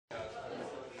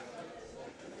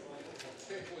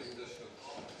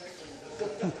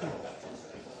Welcome,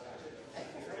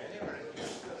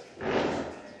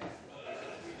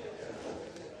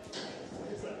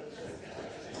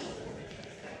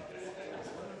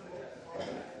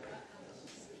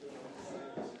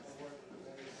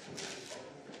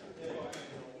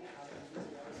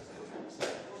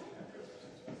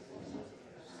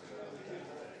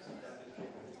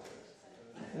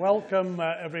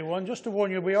 everyone. Just to warn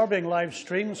you, we are being live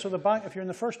streamed, so the back, if you're in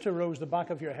the first two rows, the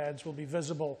back of your heads will be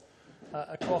visible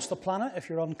across the planet. If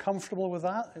you're uncomfortable with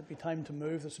that, it'd be time to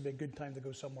move. This would be a good time to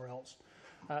go somewhere else.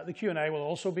 The Q&A will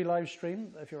also be live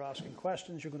streamed. If you're asking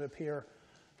questions, you're going to appear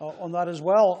on that as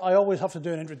well. I always have to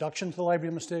do an introduction to the Library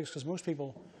of Mistakes because most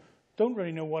people don't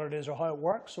really know what it is or how it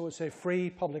works, so it's a free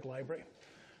public library.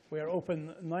 We are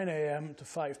open 9 a.m. to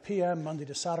 5 p.m., Monday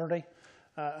to Saturday.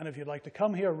 And if you'd like to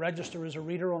come here, register as a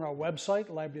reader on our website,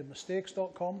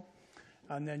 libraryofmistakes.com,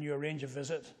 and then you arrange a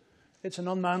visit. It's an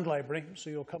unmanned library, so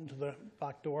you'll come to the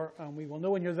back door, and we will know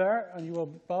when you're there, and you will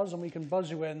buzz, and we can buzz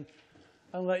you in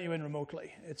and let you in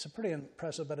remotely. It's a pretty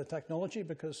impressive bit of technology,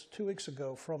 because 2 weeks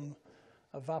ago, from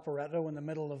a vaporetto in the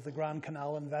middle of the Grand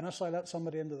Canal in Venice, I let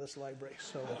somebody into this library.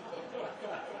 So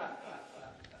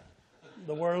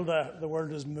the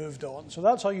world has moved on. So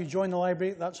that's how you join the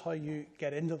library. That's how you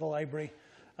get into the library.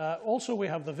 Also, we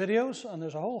have the videos, and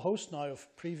there's a whole host now of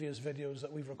previous videos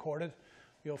that we've recorded.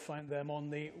 You'll find them on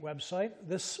the website.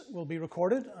 This will be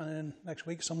recorded, and then next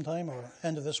week sometime, or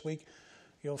end of this week,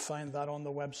 you'll find that on the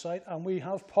website. And we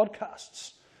have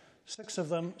podcasts, 6 of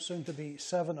them, soon to be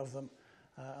 7 of them,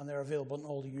 and they're available in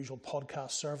all the usual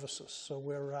podcast services. So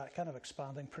we're kind of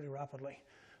expanding pretty rapidly.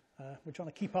 We're trying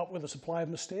to keep up with the supply of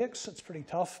mistakes. It's pretty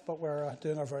tough, but we're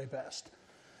doing our very best.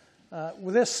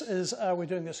 We're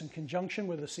doing this in conjunction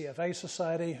with the CFA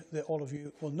Society. All of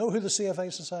you will know who the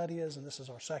CFA Society is, and this is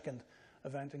our second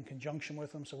event in conjunction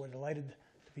with them, so we're delighted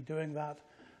to be doing that.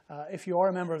 If you are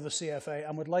a member of the CFA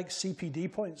and would like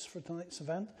CPD points for tonight's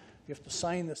event, you have to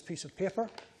sign this piece of paper,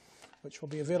 which will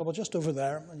be available just over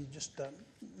there, and you just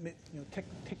tick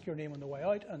your name on the way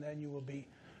out, and then you will be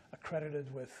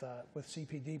accredited with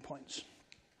CPD points.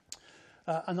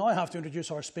 And now I have to introduce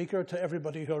our speaker to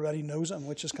everybody who already knows him,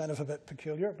 which is kind of a bit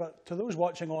peculiar. But to those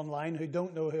watching online who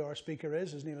don't know who our speaker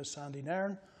is, his name is Sandy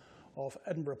Nairn of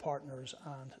Edinburgh Partners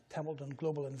and Templeton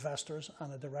Global Investors,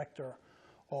 and a director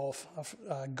of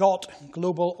GOT,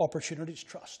 Global Opportunities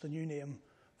Trust, the new name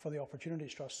for the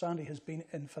Opportunities Trust. Sandy has been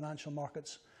in financial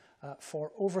markets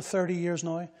for over 30 years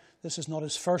now. This is not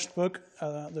his first book.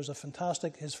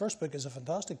 His first book is a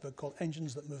fantastic book called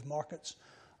Engines That Move Markets.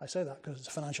 I say that because it's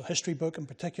a financial history book in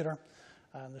particular,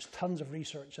 and there's tons of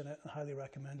research in it and highly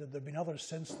recommended. There have been others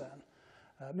since then,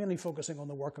 mainly focusing on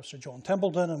the work of Sir John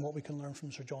Templeton and what we can learn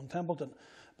from Sir John Templeton.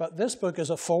 But this book is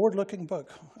a forward-looking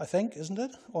book, I think, isn't it,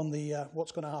 on the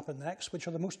what's going to happen next, which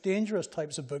are the most dangerous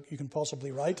types of book you can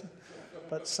possibly write.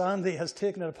 But Sandy has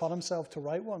taken it upon himself to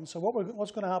write one. So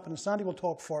what's going to happen is Sandy will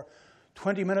talk for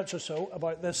 20 minutes or so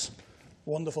about this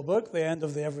wonderful book, The End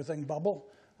of the Everything Bubble.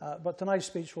 But tonight's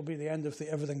speech will be the end of the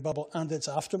everything bubble and its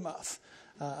aftermath.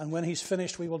 And when he's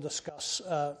finished, we will discuss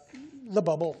the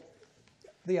bubble,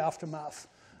 the aftermath,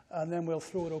 and then we'll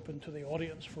throw it open to the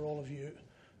audience for all of you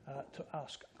to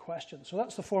ask questions. So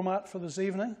that's the format for this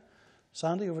evening.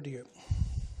 Sandy, over to you.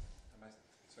 Am I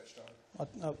switched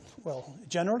on? Well,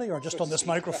 generally, or just on this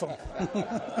microphone? Oh,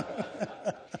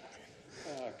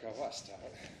 God, what a start.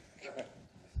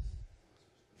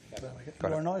 You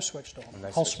are now switched on.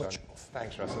 I'll switch off.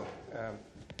 Thanks, Russell.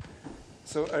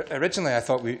 So originally I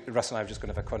thought Russell and I were just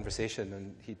going to have a conversation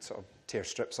and he'd sort of tear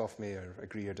strips off me or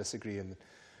agree or disagree.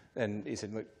 And he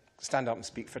said, look, stand up and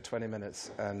speak for 20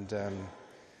 minutes. And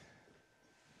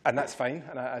that's fine.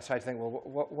 And I tried to think,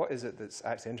 well, what is it that's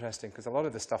actually interesting? Because a lot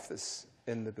of the stuff that's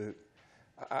in the book,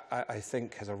 I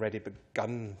think, has already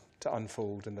begun to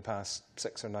unfold in the past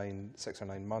 6 or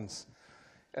 9 months.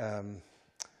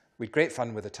 We had great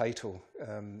fun with the title.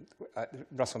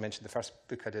 Russell mentioned the first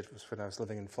book I did was when I was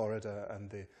living in Florida,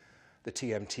 and the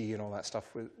TMT and all that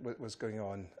stuff was going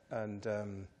on. And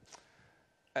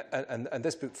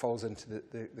this book falls into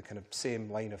the kind of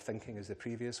same line of thinking as the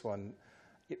previous one.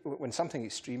 When something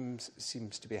extreme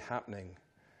seems to be happening,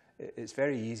 it's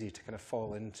very easy to kind of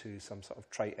fall into some sort of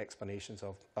trite explanations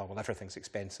of, oh, well, everything's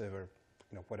expensive, or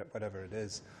whatever it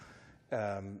is.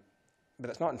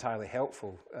 But it's not entirely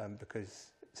helpful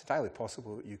because it's entirely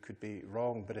possible that you could be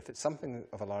wrong, but if it's something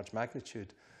of a large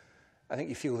magnitude, I think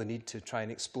you feel the need to try and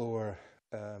explore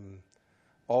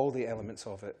all the elements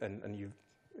of it, and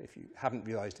if you haven't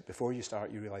realised it before you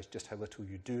start, you realise just how little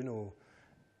you do know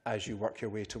as you work your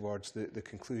way towards the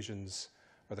conclusions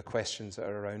or the questions that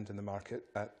are around in the market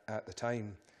at the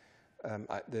time.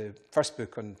 The first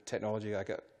book on technology, I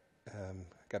got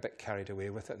a bit carried away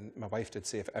with it, and my wife did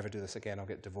say if I ever do this again, I'll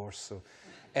get divorced. So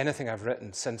anything I've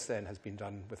written since then has been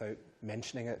done without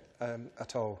mentioning it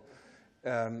at all.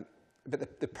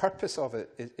 But the purpose of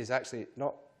it is actually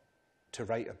not to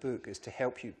write a book, is to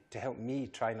help me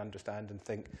try and understand and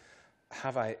think,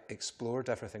 have I explored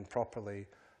everything properly?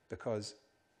 Because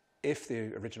if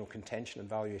the original contention and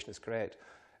valuation is correct,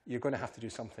 you're going to have to do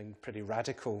something pretty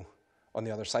radical on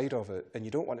the other side of it, and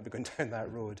you don't want to be going down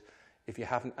that road if you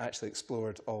haven't actually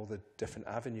explored all the different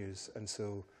avenues. And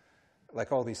so,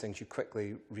 like all these things, you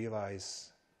quickly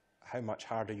realize how much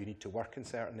harder you need to work in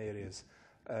certain areas,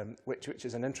 which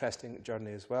is an interesting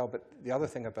journey as well. But the other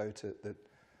thing about it that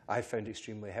I found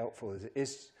extremely helpful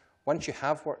is once you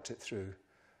have worked it through,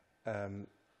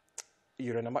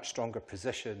 you're in a much stronger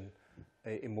position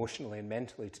emotionally and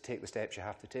mentally to take the steps you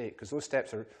have to take, because those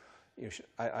steps are,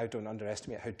 I don't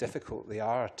underestimate how difficult they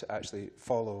are to actually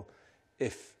follow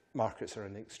if markets are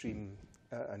in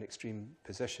an extreme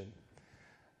position.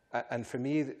 And for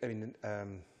me, I mean,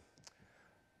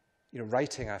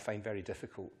 writing I find very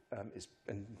difficult.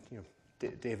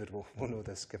 David will know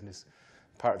this, given his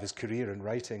part of his career in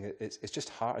writing. It's just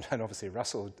hard, and obviously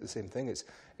Russell, the same thing.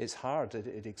 It's hard.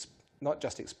 It not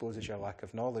just exposes your lack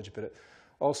of knowledge, but it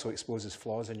also exposes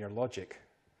flaws in your logic.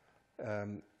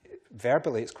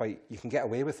 Verbally, it's quite, you can get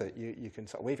away with it. You can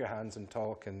sort of wave your hands and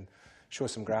talk and show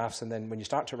some graphs, and then when you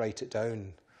start to write it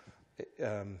down,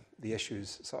 the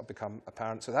issues sort of become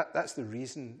apparent. So that's the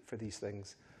reason for these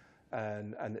things,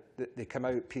 and they come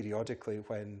out periodically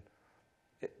when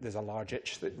there's a large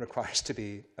itch that requires to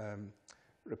be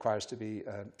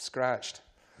scratched.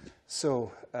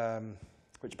 So,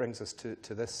 which brings us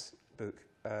to this book.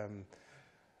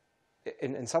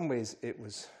 In some ways, it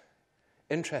was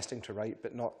interesting to write,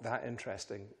 but not that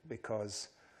interesting, because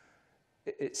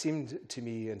it seemed to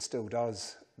me, and still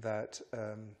does, that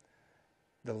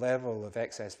the level of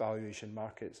excess valuation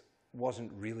markets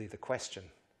wasn't really the question.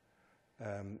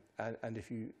 And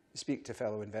if you speak to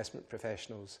fellow investment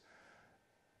professionals,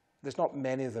 there's not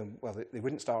many of them, well, they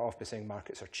wouldn't start off by saying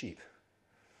markets are cheap.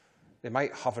 They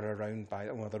might hover around by,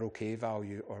 well, they're okay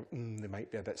value, or they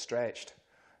might be a bit stretched.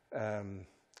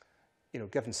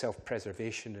 Given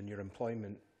self-preservation in your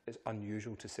employment, it's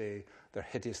unusual to say they're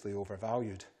hideously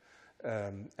overvalued.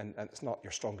 And it's not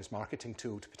your strongest marketing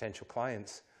tool to potential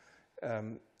clients.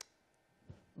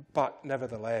 But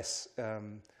nevertheless,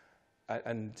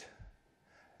 and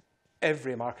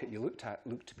every market you looked at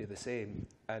looked to be the same.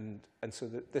 And so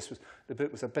the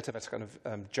book was a bit of a kind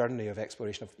of journey of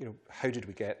exploration of, how did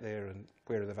we get there and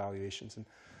where are the valuations? And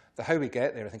the how we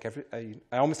get there, I think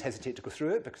I almost hesitate to go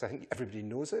through it because I think everybody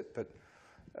knows it, but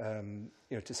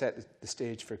to set the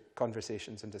stage for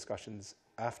conversations and discussions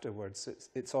afterwards,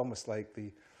 it's almost like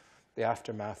the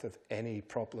aftermath of any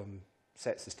problem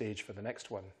sets the stage for the next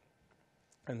one.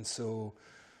 And so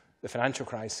the financial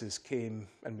crisis came,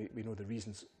 and we know the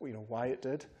reasons, why it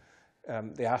did.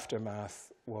 The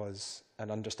aftermath was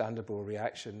an understandable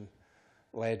reaction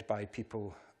led by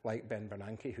people like Ben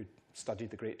Bernanke, who studied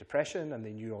the Great Depression, and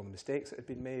they knew all the mistakes that had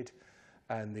been made,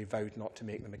 and they vowed not to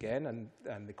make them again,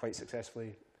 and they quite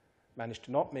successfully managed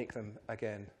to not make them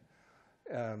again.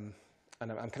 And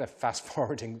I'm kind of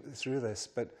fast-forwarding through this,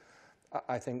 but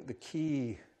I think the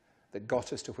key that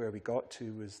got us to where we got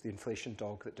to was the inflation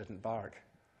dog that didn't bark.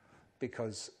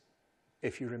 Because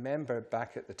if you remember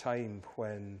back at the time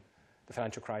when the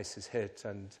financial crisis hit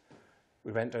and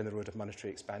we went down the road of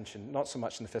monetary expansion, not so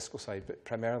much on the fiscal side, but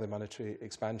primarily monetary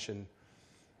expansion,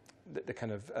 the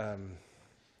kind of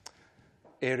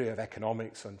area of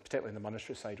economics, and particularly on the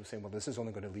monetary side, was saying, well, this is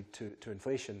only going to lead to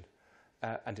inflation,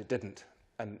 and it didn't.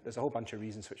 And there's a whole bunch of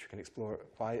reasons which we can explore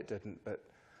why it didn't, but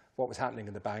what was happening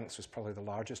in the banks was probably the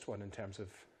largest one in terms of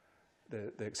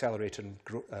the accelerator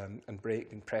and brake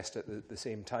being pressed at the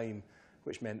same time,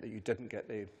 which meant that you didn't get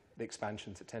the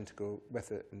expansions that tend to go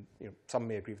with it. And some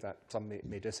may agree with that, some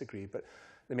may disagree, but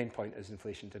the main point is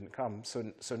inflation didn't come.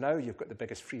 So now you've got the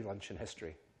biggest free lunch in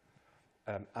history.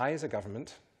 I, as a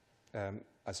government,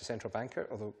 as a central banker,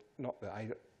 although not that I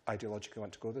ideologically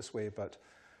want to go this way, but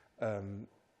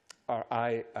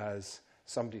I, as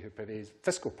somebody who purveys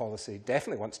fiscal policy,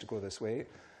 definitely wants to go this way,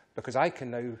 because I can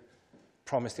now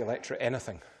promise the electorate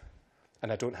anything,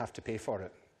 and I don't have to pay for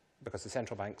it, because the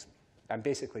central banks, I'm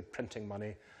basically printing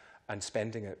money and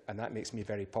spending it, and that makes me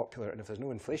very popular. And if there's no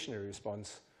inflationary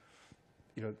response,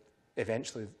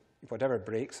 eventually whatever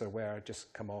brakes there were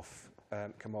just come off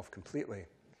completely.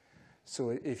 So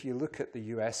if you look at the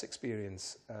US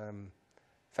experience,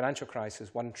 financial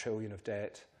crisis, $1 trillion of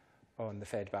debt on the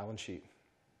Fed balance sheet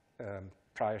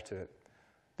prior to it.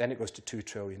 Then it goes to 2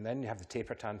 trillion. Then you have the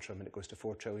taper tantrum and it goes to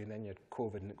 4 trillion. Then you have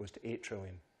COVID and it goes to 8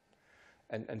 trillion.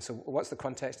 And so what's the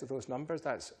context of those numbers?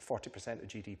 That's 40% of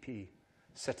GDP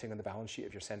sitting on the balance sheet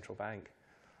of your central bank.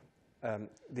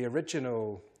 The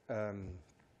original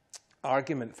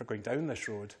argument for going down this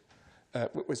road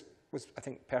was, I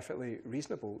think, perfectly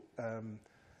reasonable.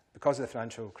 Because of the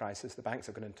financial crisis, the banks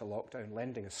are going into lockdown.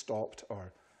 Lending is stopped,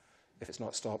 or if it's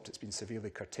not stopped, it's been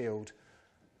severely curtailed.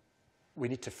 We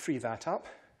need to free that up.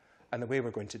 And the way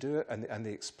we're going to do it, and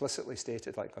they explicitly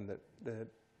stated, like on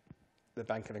the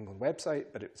Bank of England website,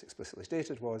 but it was explicitly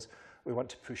stated, was we want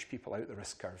to push people out the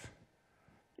risk curve.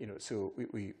 So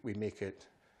we make it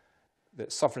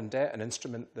that sovereign debt, an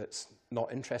instrument that's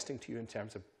not interesting to you in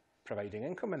terms of providing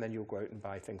income, and then you'll go out and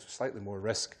buy things with slightly more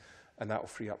risk, and that will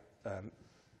free up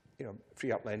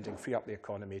lending, free up the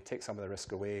economy, take some of the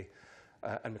risk away,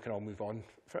 and we can all move on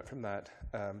from that.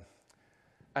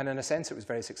 And in a sense, it was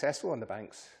very successful, and the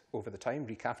banks over the time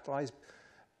recapitalized,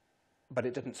 but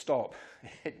it didn't stop.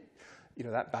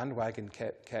 That bandwagon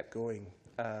kept going.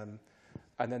 And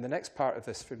then the next part of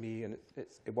this for me, and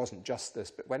it wasn't just this,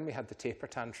 but when we had the taper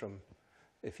tantrum,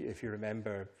 if you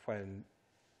remember, when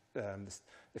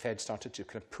the Fed started to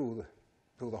kind of pull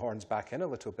the horns back in a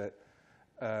little bit,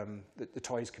 the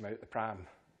toys came out the pram.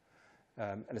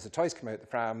 And as the toys came out the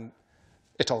pram,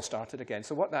 it all started again.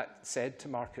 So what that said to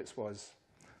markets was,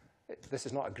 this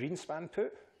is not a Greenspan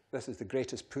put. This is the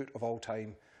greatest put of all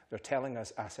time. They're telling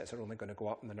us assets are only going to go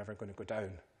up and they're never going to go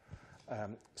down.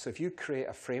 So if you create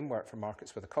a framework for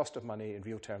markets where the cost of money in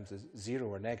real terms is 0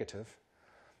 or negative,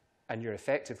 and you're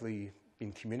effectively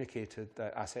being communicated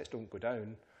that assets don't go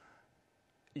down,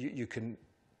 you can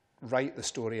write the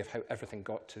story of how everything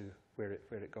got to where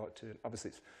it got to. And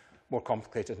obviously, it's more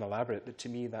complicated and elaborate, but to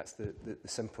me, that's the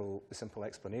simple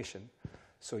explanation.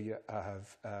 So you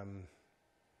have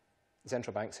the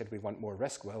central bank said we want more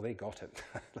risk. Well, they got it,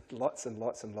 lots and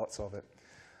lots and lots of it.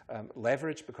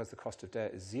 Leverage, because the cost of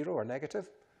debt is 0 or negative,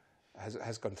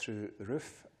 has gone through the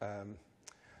roof.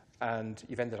 And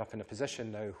you've ended up in a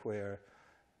position now where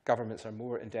governments are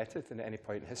more indebted than at any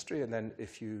point in history. And then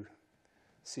if you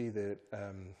see the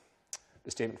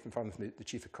statement from the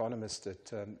chief economist at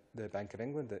the Bank of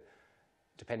England, that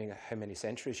depending on how many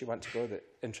centuries you want to go, that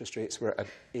interest rates were at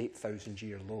an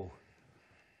 8,000-year low.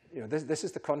 This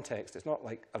is the context. It's not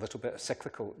like a little bit of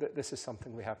cyclical. This is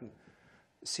something we haven't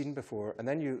seen before. And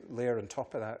then you layer on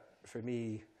top of that, for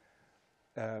me,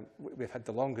 we've had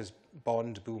the longest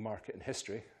bond bull market in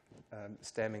history,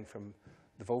 stemming from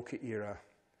the Volcker era.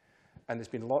 And there's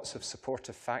been lots of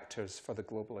supportive factors for the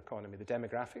global economy. The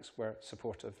demographics were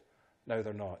supportive. Now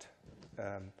they're not.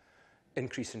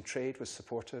 Increase in trade was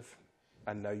supportive.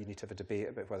 And now you need to have a debate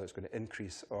about whether it's going to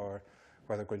increase or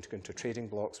whether we're going to go into trading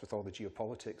blocks with all the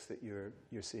geopolitics that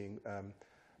you're seeing.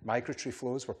 Migratory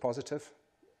flows were positive.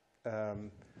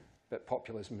 But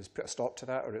populism has put a stop to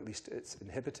that, or at least it's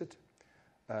inhibited.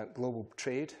 Global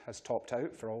trade has topped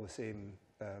out for all the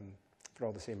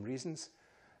same reasons,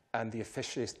 and the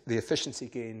efficiency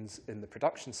gains in the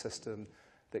production system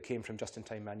that came from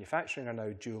just-in-time manufacturing are now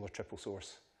dual or triple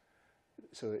source.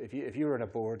 So if you were on a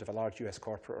board of a large US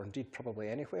corporate, or indeed probably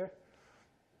anywhere,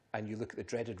 and you look at the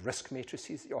dreaded risk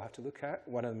matrices that you'll have to look at,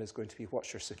 one of them is going to be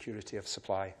what's your security of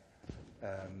supply.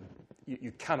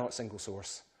 You cannot single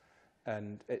source.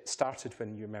 And it started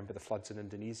when you remember the floods in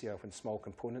Indonesia, when small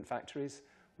component factories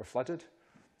were flooded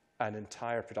and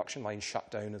entire production lines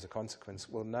shut down as a consequence.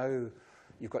 Well, now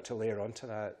you've got to layer onto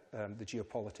that the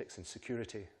geopolitics and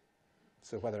security.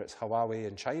 So whether it's Huawei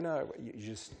in China,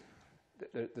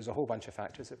 there's a whole bunch of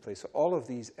factors at play. So all of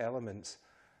these elements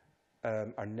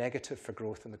are negative for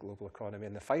growth in the global economy.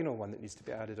 And the final one that needs to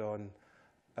be added on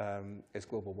is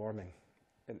global warming.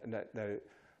 And now,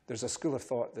 there's a school of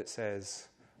thought that says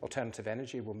alternative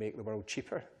energy will make the world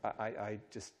cheaper. I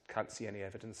just can't see any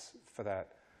evidence for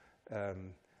that.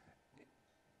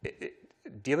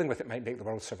 Dealing with it might make the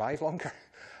world survive longer,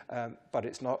 but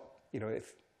it's not,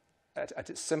 if at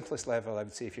its simplest level, I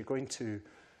would say if you're going to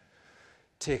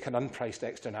take an unpriced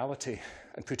externality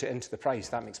and put it into the price,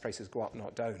 that makes prices go up,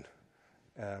 not down.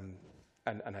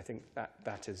 And I think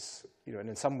that is, and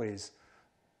in some ways,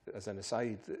 as an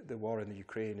aside, the war in the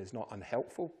Ukraine is not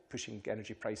unhelpful, pushing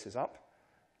energy prices up,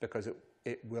 because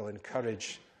it will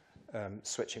encourage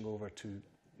switching over to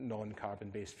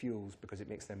non-carbon-based fuels because it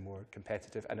makes them more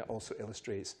competitive, and it also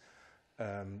illustrates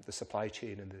the supply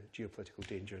chain and the geopolitical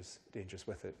dangers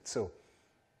with it. So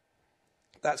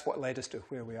that's what led us to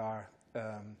where we are.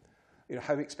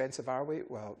 How expensive are we?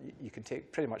 Well, you can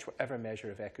take pretty much whatever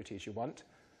measure of equities you want,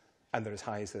 and they're as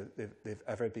high as they've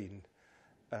ever been.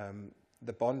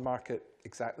 The bond market,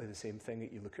 exactly the same thing.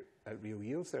 You look at real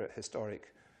yields, they're at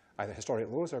historic either historic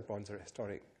lows or bonds are at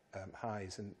historic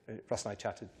highs. And Russell and I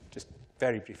chatted just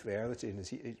very briefly earlier today, and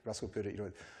as Russell put it,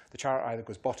 the chart either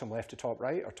goes bottom left to top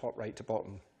right, or top right to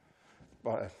bottom.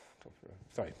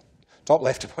 Top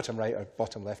left to bottom right, or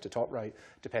bottom left to top right,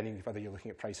 depending whether you're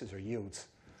looking at prices or yields.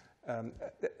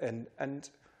 And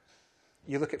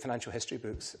you look at financial history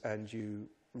books and you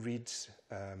read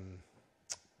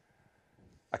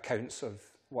accounts of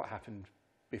what happened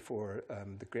before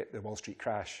the Wall Street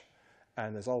crash,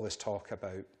 and there's all this talk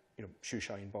about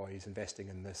shoeshine boys investing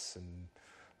in this and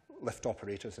lift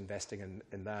operators investing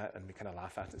in that, and we kind of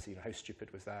laugh at it and say, how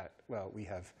stupid was that? Well, we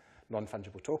have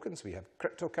non-fungible tokens, we have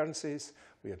cryptocurrencies,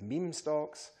 we have meme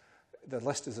stocks. The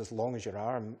list is as long as your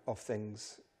arm of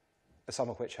things, some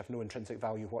of which have no intrinsic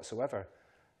value whatsoever.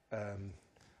 Not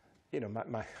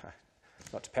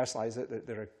to personalize it,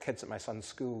 there are kids at my son's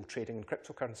school trading in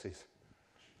cryptocurrencies.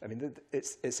 I mean,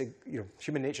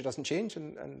 human nature doesn't change,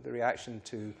 and the reaction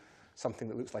to something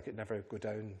that looks like it never go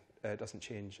down doesn't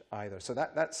change either. So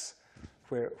that's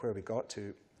where we got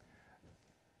to.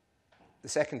 The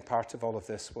second part of all of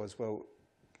this was, well,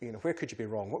 where could you be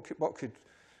wrong? What could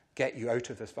get you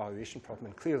out of this valuation problem?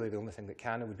 And clearly the only thing that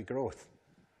can would be growth,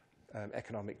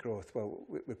 economic growth. Well,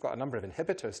 we've got a number of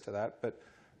inhibitors to that, but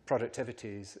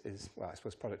productivity I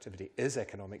suppose productivity is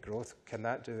economic growth. Can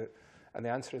that do it? And the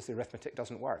answer is the arithmetic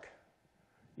doesn't work.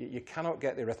 You cannot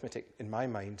get the arithmetic, in my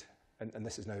mind, and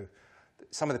this is now,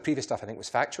 some of the previous stuff I think was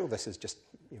factual, this is just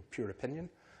pure opinion.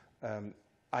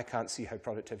 I can't see how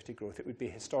productivity growth, it would be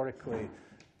historically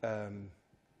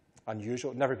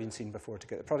unusual, never been seen before to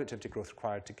get the productivity growth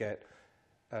required to get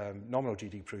nominal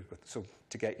GDP growth, so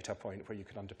to get you to a point where you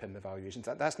can underpin the valuations.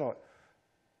 That's not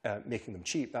making them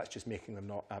cheap, that's just making them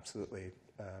not absolutely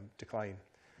decline.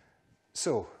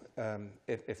 So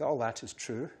if all that is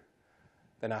true,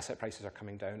 then asset prices are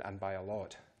coming down, and by a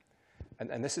lot.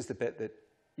 And this is the bit that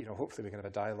hopefully we can have a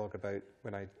dialogue about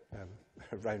when I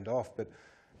round off, but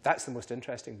that's the most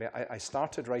interesting bit. I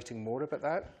started writing more about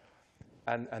that,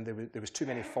 and there was too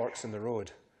many forks in the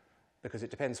road, because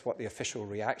it depends what the official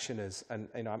reaction is. And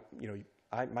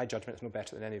my judgment is no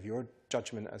better than any of your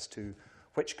judgment as to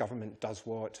which government does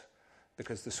what,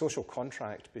 because the social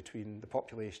contract between the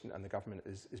population and the government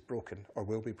is broken, or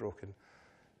will be broken,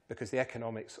 because the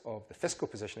economics of the fiscal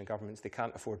position in governments, they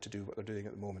can't afford to do what they're doing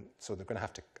at the moment. So they're going to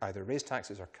have to either raise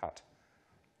taxes or cut,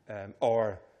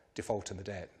 or default in the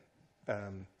debt.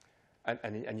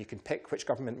 And you can pick which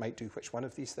government might do which one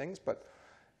of these things, but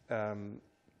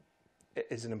it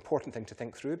is an important thing to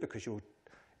think through, because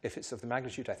if it's of the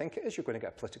magnitude I think it is, you're going to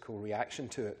get a political reaction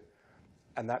to it.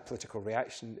 And that political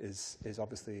reaction is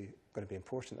obviously going to be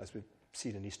important, as we've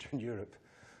seen in Eastern Europe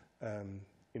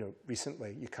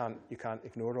recently. You can't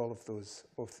ignore all of those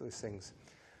things.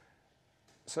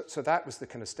 So that was the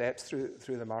kind of steps through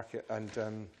the market.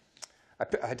 And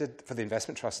I did, for the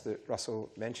investment trust that Russell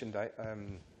mentioned, I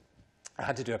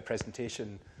had to do a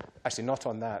presentation, actually not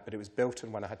on that, but it was built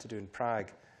on one I had to do in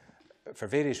Prague. For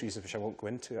various reasons, which I won't go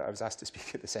into, I was asked to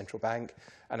speak at the central bank,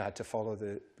 and I had to follow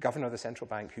the governor of the central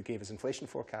bank, who gave us inflation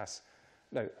forecasts.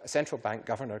 Now, a central bank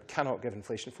governor cannot give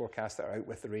inflation forecasts that are out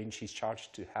with the range he's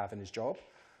charged to have in his job,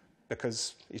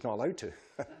 because he's not allowed to.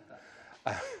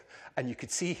 And you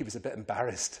could see he was a bit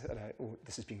embarrassed. And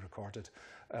this is being recorded.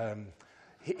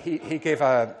 He gave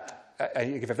a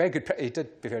very good. He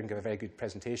did give a very good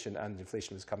presentation, and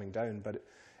inflation was coming down. But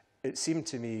it seemed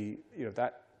to me,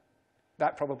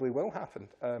 that probably will happen.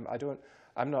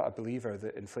 I'm not a believer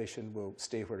that inflation will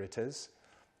stay where it is.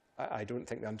 I don't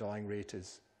think the underlying rate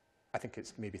is. I think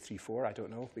it's maybe 3-4. I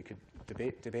don't know. We could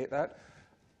debate that.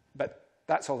 But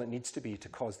that's all it needs to be to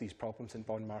cause these problems in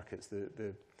bond markets.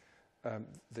 The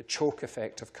choke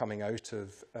effect of coming out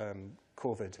of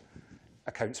COVID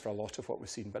accounts for a lot of what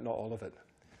we've seen, but not all of it.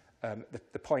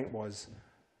 The point was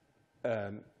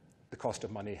the cost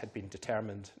of money had been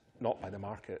determined not by the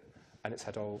market, and it's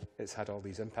had all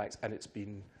these impacts, and it's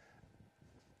been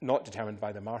not determined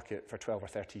by the market for 12 or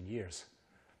 13 years.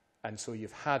 And so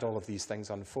you've had all of these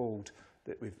things unfold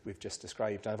that we've just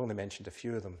described. I've only mentioned a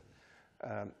few of them.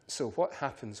 So what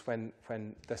happens when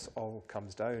this all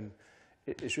comes down?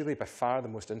 It is really by far the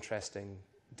most interesting,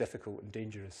 difficult, and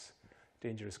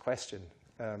dangerous question.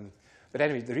 But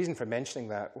anyway, the reason for mentioning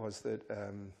that was that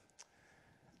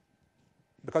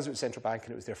because it was central bank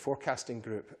and it was their forecasting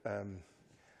group,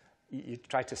 you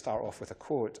tried to start off with a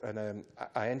quote, and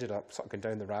I ended up sort of going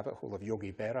down the rabbit hole of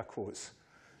Yogi Berra quotes.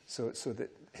 So that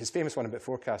his famous one about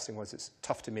forecasting was, it's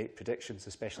tough to make predictions,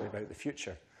 especially about the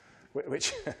future,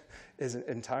 which isn't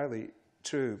entirely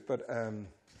true. But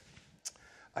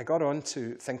I got on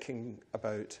to thinking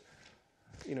about,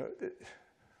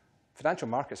 financial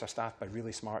markets are staffed by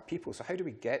really smart people, so how do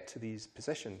we get to these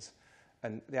positions?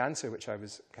 And the answer, which I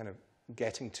was kind of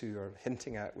getting to or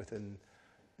hinting at within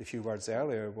the few words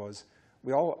earlier, was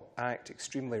we all act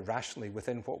extremely rationally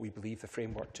within what we believe the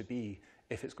framework to be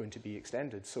if it's going to be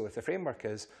extended. So if the framework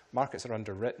is markets are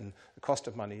underwritten, the cost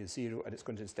of money is zero, and it's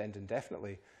going to extend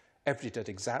indefinitely, everybody did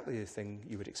exactly the thing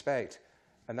you would expect.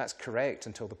 And that's correct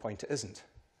until the point it isn't.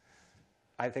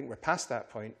 I think we're past that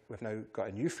point. We've now got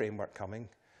a new framework coming,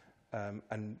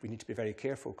 and we need to be very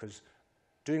careful, because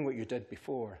doing what you did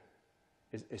before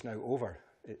is now over,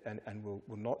 and will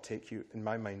not take you, in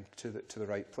my mind, to the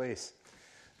right place.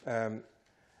 And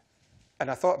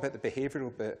I thought about the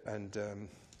behavioural bit, and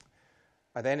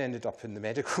I then ended up in the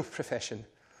medical profession,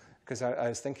 because I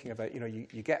was thinking about,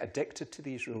 you get addicted to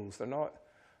these rules. They're not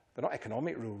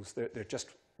economic rules. They're just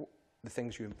the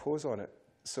things you impose on it.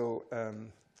 So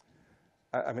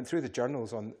I went through the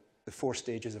journals on the 4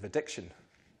 stages of addiction.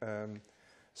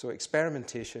 So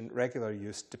experimentation, regular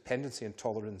use, dependency and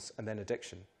tolerance, and then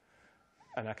addiction.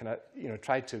 And I kind of,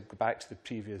 tried to go back to the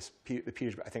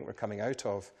period I think we're coming out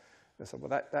of. And I thought,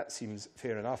 well, that seems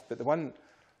fair enough. But the one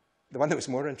that was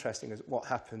more interesting is what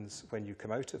happens when you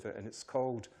come out of it, and it's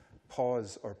called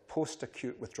PAWS, or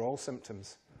post-acute withdrawal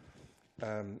symptoms.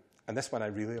 And this one I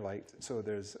really liked. So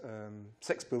there's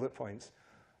 6 bullet points.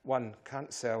 1,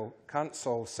 can't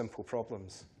solve simple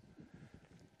problems.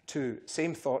 2,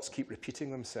 same thoughts keep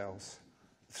repeating themselves.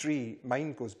 3,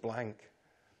 mind goes blank.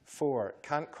 4,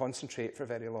 can't concentrate for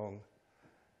very long.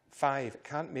 5,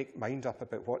 can't make mind up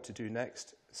about what to do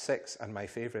next. 6, and my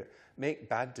favourite, make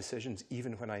bad decisions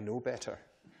even when I know better.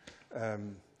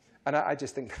 And I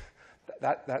just think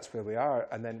that's where we are.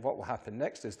 And then what will happen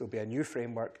next is there'll be a new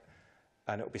framework,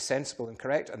 and it'll be sensible and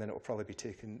correct, and then it'll probably be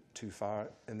taken too far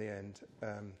in the end.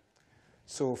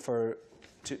 So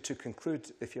to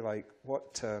conclude, if you like,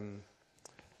 what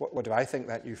do I think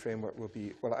that new framework will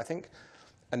be? Well, I think,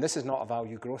 and this is not a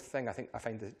value growth thing, I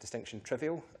find the distinction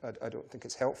trivial. I don't think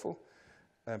it's helpful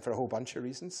for a whole bunch of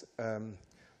reasons.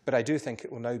 But I do think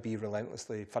it will now be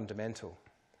relentlessly fundamental.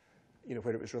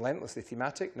 Where it was relentlessly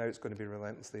thematic, now it's going to be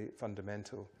relentlessly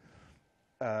fundamental.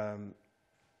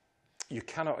 You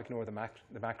cannot ignore the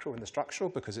macro and the structural,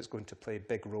 because it's going to play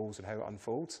big roles in how it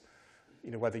unfolds.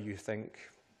 Whether you think,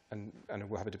 and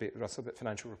we'll have a debate with Russell about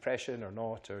financial repression or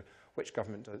not, or which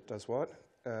government does what.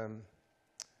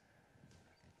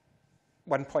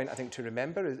 One point I think to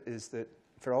remember is that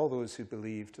for all those who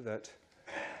believed that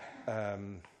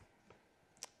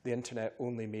the internet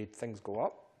only made things go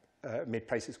up, made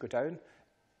prices go down,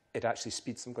 it actually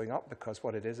speeds them going up, because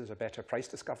what it is a better price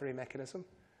discovery mechanism.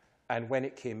 And when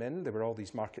it came in, there were all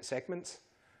these market segments,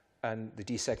 and the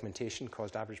desegmentation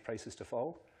caused average prices to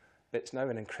fall. But it's now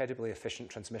an incredibly efficient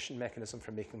transmission mechanism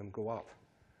for making them go up.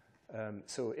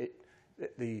 So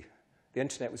the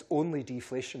internet was only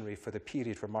deflationary for the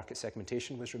period where market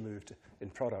segmentation was removed in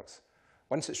products.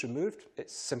 Once it's removed,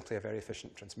 it's simply a very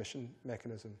efficient transmission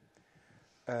mechanism.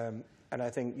 And I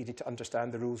think you need to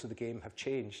understand the rules of the game have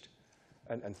changed,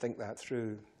 and think that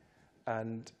through.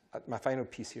 And my final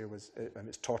piece here was,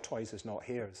 it's tortoises, not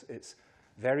hares. It's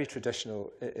very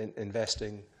traditional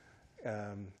investing.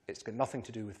 It's got nothing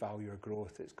to do with value or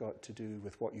growth. It's got to do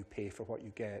with what you pay for what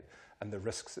you get, and the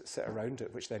risks that sit around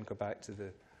it, which then go back to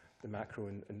the macro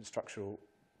and structural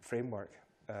framework.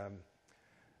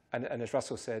 And as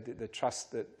Russell said, the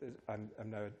trust that I'm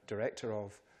now a director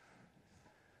of,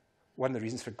 one of the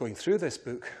reasons for going through this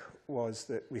book was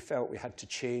that we felt we had to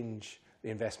change the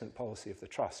investment policy of the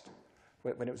trust.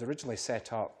 When it was originally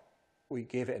set up, we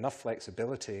gave it enough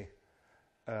flexibility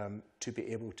to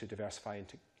be able to diversify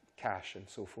into cash and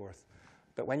so forth.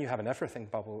 But when you have an everything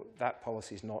bubble, that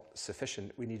policy is not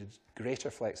sufficient. We needed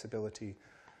greater flexibility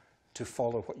to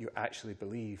follow what you actually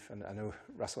believe. And I know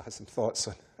Russell has some thoughts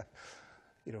on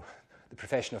the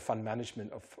profession of fund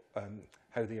management, of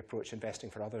how they approach investing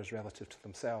for others relative to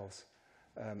themselves.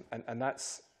 And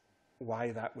that's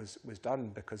why that was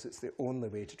done, because it's the only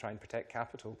way to try and protect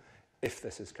capital if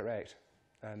this is correct.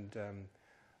 And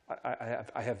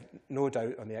I have no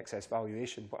doubt on the excess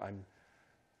valuation. What I'm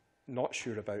not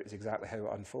sure about is exactly how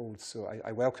it unfolds. So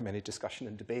I welcome any discussion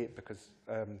and debate, because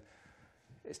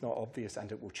it's not obvious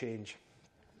and it will change.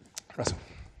 Russell.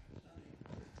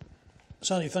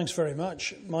 Sandy, thanks very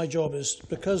much.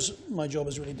 Because my job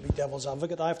is really to be devil's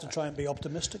advocate, I have to try and be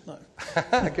optimistic now.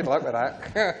 Good luck with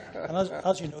that. And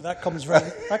as you know, that comes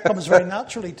very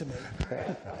naturally to me.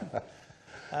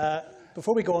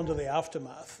 Before we go on to the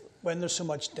aftermath, when there's so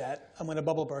much debt and when a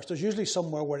bubble bursts, there's usually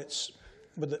somewhere where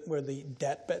the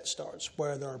debt bit starts,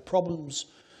 where there are problems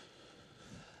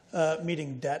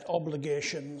meeting debt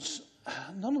obligations,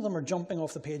 none of them are jumping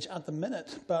off the page at the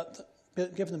minute, but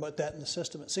given about debt in the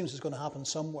system, it seems it's going to happen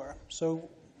somewhere. So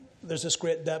there's this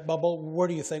great debt bubble. Where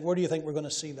do you think we're going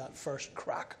to see that first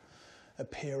crack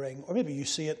appearing? Or maybe you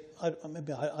see it,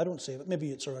 maybe I don't see it, but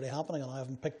maybe it's already happening and I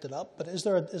haven't picked it up. But is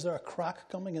there a crack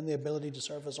coming in the ability to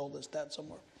service all this debt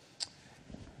somewhere?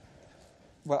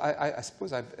 Well, I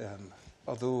suppose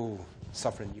although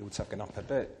sovereign yields have gone up a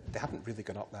bit, they haven't really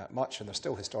gone up that much, and they're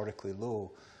still historically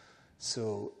low.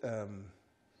 So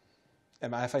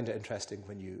I find it interesting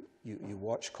when you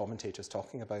watch commentators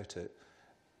talking about it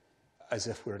as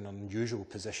if we're in an unusual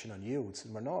position on yields,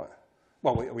 and we're not.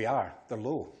 Well, we are. They're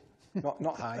low,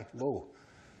 not high, low.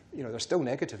 You know, they're still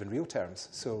negative in real terms.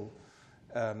 So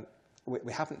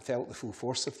we haven't felt the full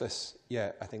force of this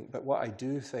yet, I think. But what I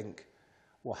do think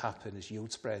will happen is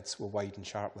yield spreads will widen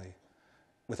sharply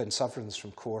within sovereigns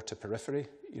from core to periphery,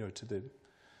 you know, to the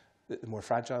more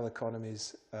fragile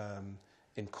economies,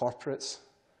 in corporates,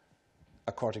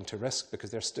 according to risk,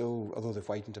 because they're still, although they've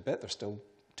widened a bit, they're still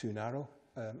too narrow,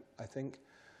 I think.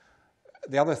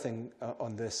 The other thing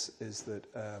on this is that,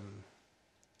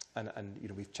 and you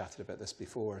know, we've chatted about this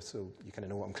before, so you kind of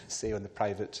know what I'm going to say on the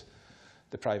private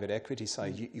equity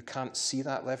side. You can't see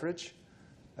that leverage.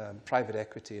 Private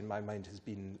equity, in my mind, has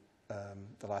been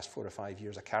the last 4 or 5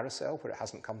 years a carousel where it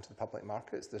hasn't come to the public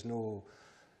markets. There's no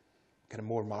kind of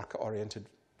more market-oriented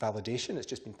validation. It's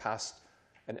just been passed,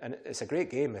 and it's a great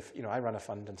game. If you know I run a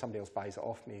fund and somebody else buys it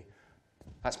off me,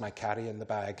 that's my carry in the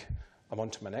bag. I'm on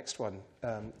to my next one.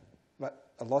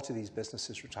 But a lot of these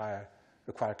businesses require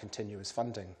continuous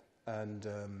funding, and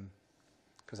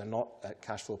because they're not at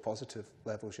cash flow positive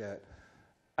levels yet.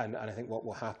 And I think what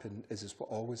will happen is what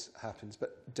always happens,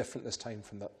 but different this time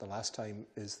from the last time,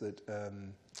 is that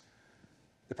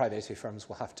the private equity firms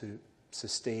will have to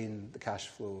sustain the cash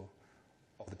flow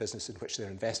of the business in which they're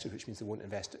invested, which means they won't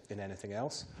invest in anything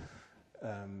else.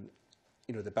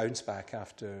 You know, the bounce back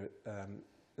after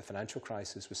the financial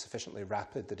crisis was sufficiently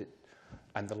rapid that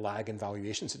and the lag in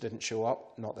valuations, it didn't show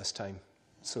up, not this time.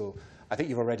 So I think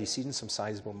you've already seen some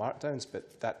sizable markdowns,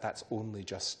 but that's only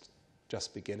just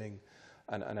beginning.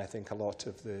 And I think a lot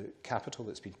of the capital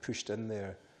that's been pushed in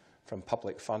there from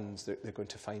public funds, they're going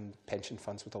to find pension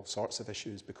funds with all sorts of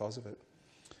issues because of it.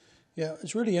 Yeah,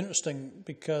 it's really interesting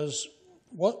because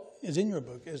what is in your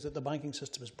book is that the banking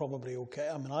system is probably okay.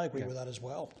 I mean, I agree with that as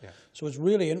well. Yeah. So it's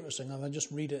really interesting. And I just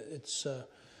read it. It's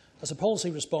as a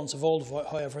policy response evolved,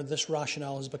 however, this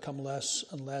rationale has become less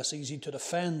and less easy to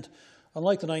defend.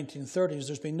 Unlike the 1930s,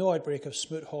 there's been no outbreak of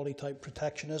Smoot-Hawley type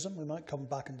protectionism. We might come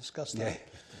back and discuss that.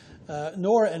 Yeah.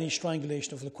 Nor any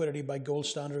strangulation of liquidity by gold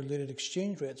standard related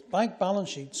exchange rates. Bank balance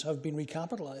sheets have been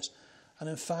recapitalised and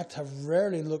in fact have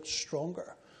rarely looked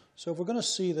stronger. So if we're going to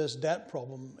see this debt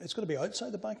problem, it's going to be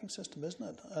outside the banking system, isn't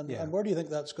it? And where do you think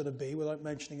that's going to be, without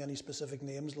mentioning any specific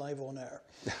names live on air?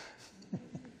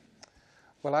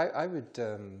 Well, I would,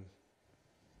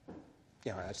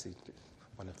 actually,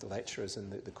 one of the lecturers in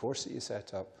the course that you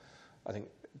set up, I think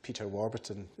Peter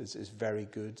Warburton is very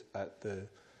good at the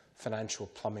financial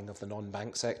plumbing of the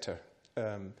non-bank sector.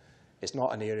 It's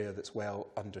not an area that's well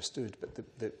understood,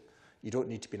 but you don't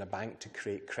need to be in a bank to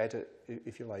create credit,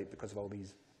 if you like, because of all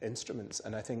these instruments.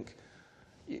 And I think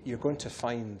you're going to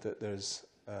find that there's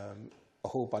a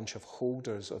whole bunch of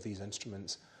holders of these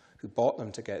instruments who bought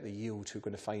them to get the yield, who are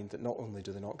going to find that not only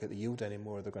do they not get the yield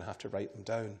anymore, they're going to have to write them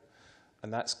down.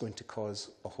 And that's going to cause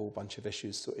a whole bunch of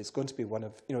issues. So it's going to be one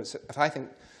of, you know,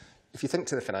 if you think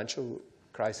to the financial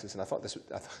crisis, and I thought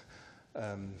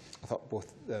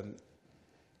both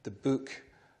the book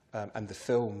and the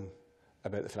film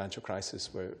about the financial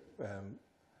crisis were,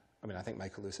 I think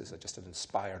Michael Lewis is just an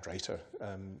inspired writer,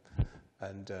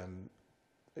 and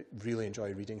really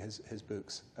enjoy reading his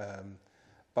books.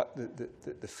 But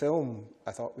the film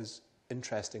I thought was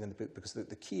interesting in the book because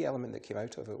the key element that came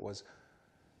out of it was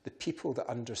the people that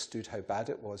understood how bad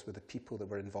it was were the people that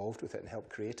were involved with it and helped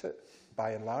create it,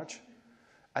 by and large.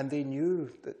 And they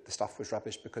knew that the stuff was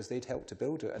rubbish because they'd helped to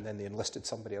build it, and then they enlisted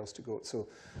somebody else to go. So,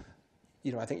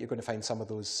 you know, I think you're going to find some of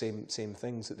those same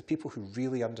things, that the people who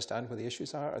really understand where the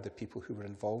issues are the people who were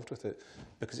involved with it,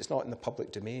 because it's not in the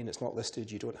public domain, it's not listed,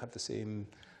 you don't have the same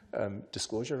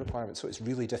disclosure requirements. So it's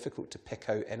really difficult to pick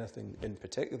out anything in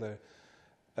particular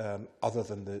other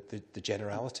than the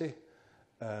generality.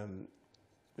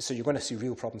 So you're going to see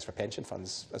real problems for pension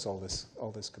funds as all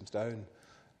this comes down.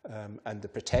 And the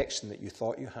protection that you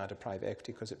thought you had of private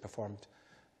equity because it performed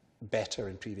better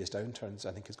in previous downturns,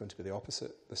 I think is going to be the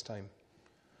opposite this time.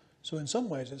 So in some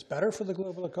ways it's better for the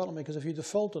global economy, because if you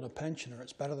default on a pensioner,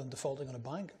 it's better than defaulting on a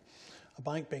bank. A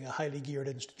bank being a highly geared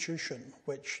institution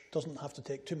which doesn't have to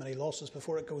take too many losses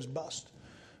before it goes bust.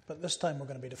 but this time we're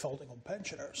going to be defaulting on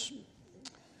pensioners.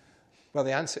 Well,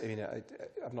 the answer, I mean,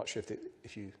 I'm not sure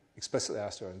if you explicitly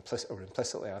asked or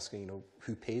implicitly asking,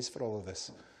 who pays for all of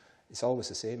this. It's always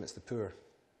the same. It's the poor.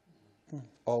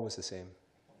 Always the same.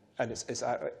 And it's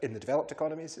in the developed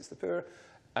economies, it's the poor,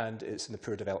 and it's in the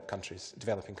poor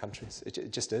developing countries.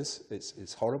 It just is.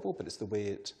 It's horrible, but it's the way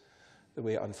it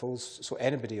unfolds. So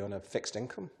anybody on a fixed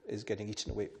income is getting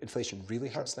eaten away. Inflation really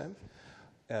hurts them.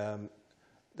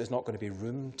 There's not going to be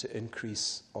room to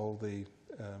increase all the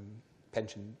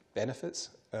pension benefits.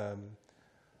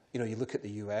 You look at the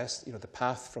US, the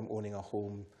path from owning a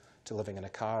home to living in a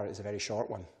car is a very short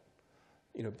one,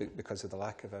 because of the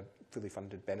lack of a fully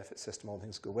funded benefit system, all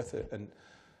things go with it. And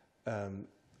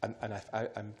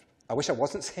I wish I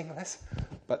wasn't saying this,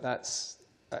 but that's,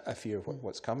 I fear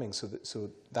what's coming. So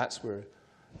that's where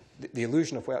the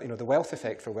illusion of the wealth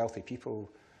effect for wealthy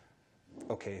people,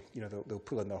 okay, they'll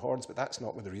pull in their horns, but that's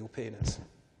not where the real pain is.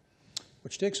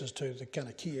 Which takes us to the kind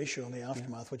of key issue on the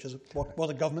aftermath, which is what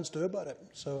the governments do about it.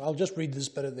 So I'll just read this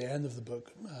bit at the end of the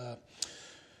book.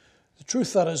 The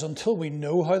truth, that is, until we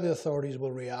know how the authorities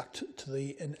will react to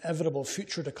the inevitable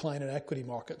future decline in equity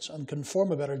markets and can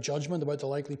form a better judgment about the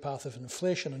likely path of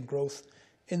inflation and growth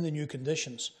in the new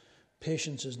conditions,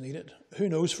 patience is needed. Who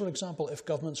knows, for example, if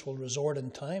governments will resort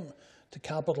in time to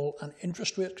capital and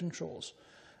interest rate controls,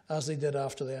 as they did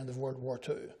after the end of World War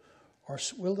II, or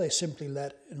will they simply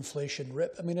let inflation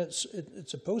rip? I mean, it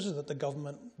supposes that the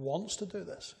government wants to do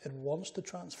this. It wants to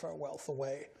transfer wealth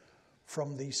away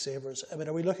from these savers. I mean,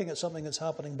 are we looking at something that's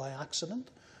happening by accident,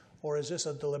 or is this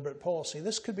a deliberate policy?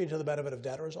 This could be to the benefit of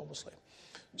debtors, obviously.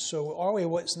 So are we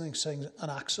witnessing an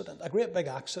accident, a great big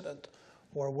accident,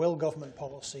 or will government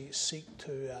policy seek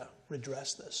to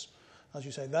redress this? As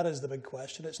you say, that is the big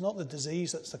question. It's not the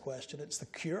disease that's the question, it's the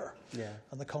cure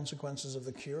and the consequences of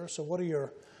the cure. So what are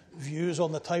your views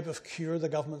on the type of cure the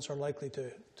governments are likely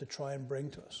to try and bring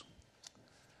to us?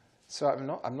 So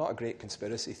I'm not a great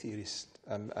conspiracy theorist.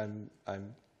 I'm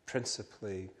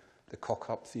principally the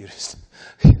cock-up theorist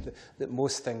that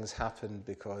most things happen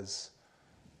because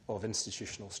of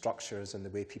institutional structures and the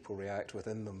way people react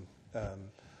within them.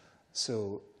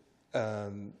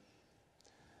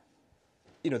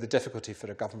 The difficulty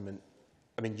for a government,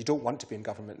 I mean, you don't want to be in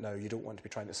government now. You don't want to be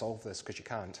trying to solve this because you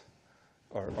can't,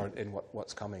 or in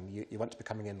what's coming. You want to be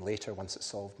coming in later once it's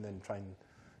solved and then try and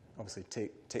obviously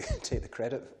take the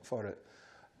credit for it.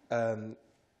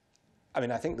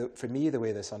 I think that for me, the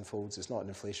way this unfolds is not an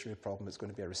inflationary problem, it's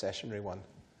going to be a recessionary one.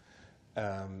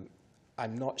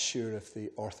 I'm not sure if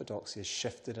the orthodoxy has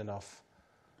shifted enough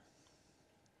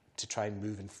to try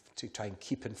and to try and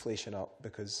keep inflation up,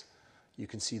 because you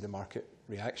can see the market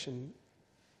reaction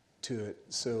to it.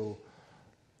 So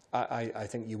I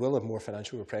think you will have more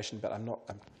financial repression, but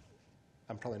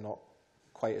I'm probably not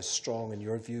quite as strong in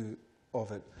your view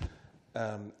of it.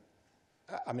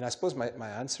 I suppose my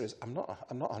answer is I'm not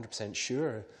 100%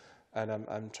 sure, and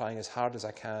I'm trying as hard as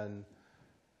I can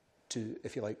to,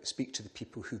 if you like, speak to the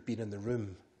people who've been in the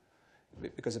room,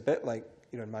 because a bit like,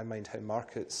 in my mind, how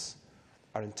markets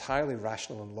are entirely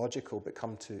rational and logical but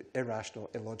come to irrational,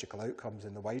 illogical outcomes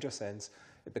in the wider sense,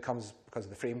 it becomes because of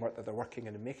the framework that they're working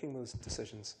in and making those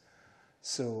decisions.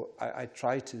 So I'm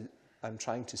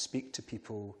trying to speak to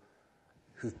people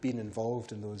who've been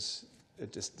involved in those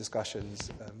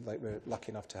discussions, like we're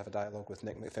lucky enough to have a dialogue with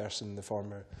Nick McPherson, the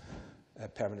former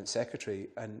permanent secretary,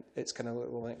 and it's kind of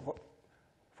like,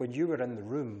 when you were in the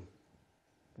room,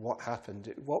 what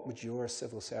happened? What would your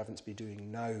civil servants be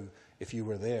doing now if you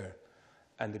were there?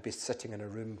 And they'd be sitting in a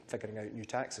room figuring out new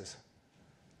taxes,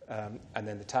 and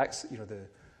then the tax, and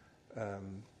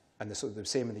the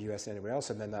same in the US and anywhere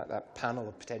else, and then that panel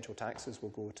of potential taxes will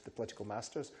go to the political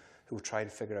masters, who will try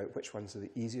and figure out which ones are the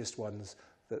easiest ones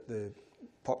that the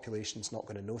population's not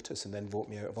going to notice, and then vote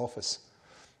me out of office.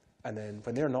 And then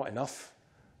when they're not enough,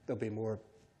 there'll be more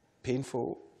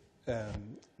painful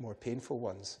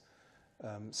ones.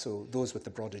 So those with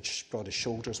the broadest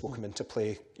shoulders will come into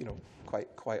play,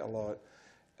 quite a lot.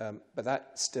 But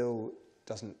that still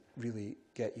doesn't really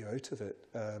get you out of it.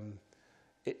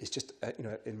 It's just,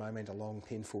 in my mind, a long,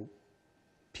 painful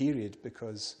period,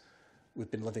 because we've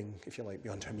been living, if you like,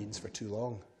 beyond our means for too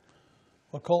long.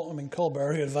 Well,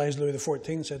 Colbert, who advised Louis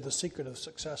XIV, said the secret of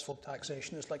successful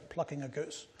taxation is like plucking a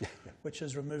goose, which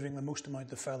is removing the most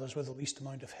amount of feathers with the least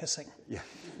amount of hissing.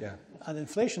 Yeah. And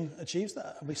inflation achieves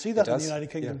that. And we see that in the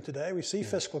United Kingdom today. We see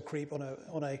fiscal creep on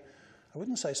I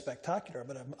wouldn't say spectacular,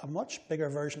 but a much bigger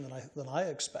version than I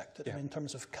expected. Yeah. I mean, in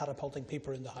terms of catapulting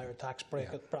people into higher tax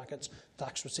brackets,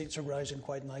 tax receipts are rising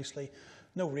quite nicely.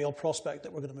 No real prospect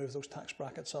that we're going to move those tax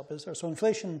brackets up, is there? So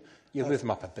inflation... You'll move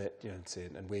them up a bit, you know,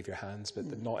 and wave your hands,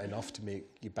 but not enough to make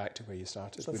you back to where you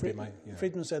started. So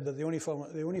Friedman said that the only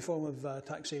form of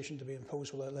taxation to be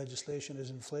imposed without legislation is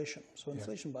inflation. So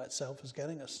inflation by itself is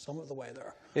getting us some of the way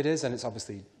there. It is, and it's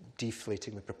obviously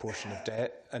deflating the proportion of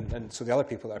debt. And so the other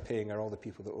people that are paying are all the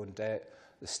people that own debt.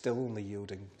 They're still only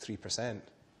yielding 3%.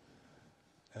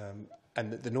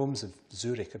 And the gnomes of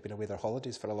Zurich have been away their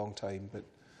holidays for a long time, but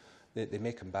they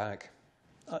make them back.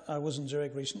 I was in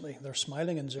Zurich recently. They're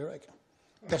smiling in Zurich.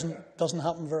 Doesn't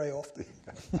happen very often.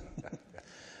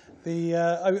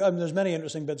 There's many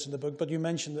interesting bits in the book, but you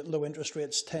mentioned that low interest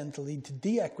rates tend to lead to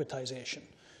de-equitization.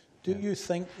 Do you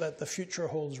think that the future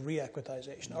holds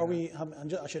re-equitization?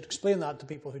 I should explain that to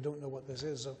people who don't know what this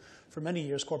is. So for many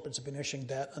years, corporates have been issuing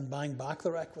debt and buying back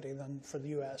their equity. Then for the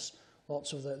US,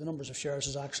 lots of the numbers of shares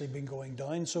has actually been going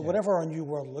down. So whatever our new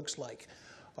world looks like,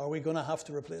 are we going to have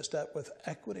to replace debt with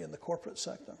equity in the corporate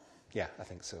sector? Yeah, I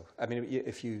think so. I mean,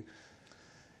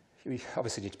 we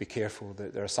obviously need to be careful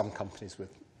that there are some companies with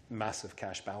massive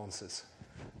cash balances.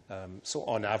 So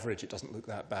on average, it doesn't look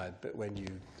that bad. But when you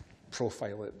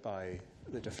profile it by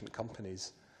the different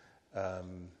companies, so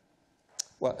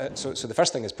the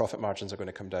first thing is profit margins are going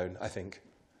to come down, I think,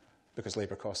 because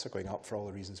labour costs are going up for all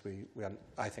the reasons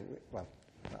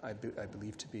I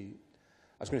believe to be.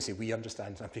 I was going to say we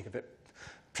understand, and I'm being a bit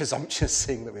presumptuous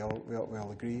saying that we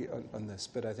all agree on this,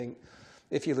 but I think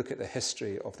if you look at the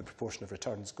history of the proportion of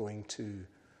returns going to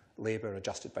labour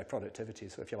adjusted by productivity,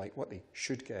 so if you like what they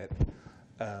should get,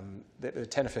 the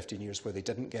 10 or 15 years where they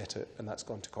didn't get it and that's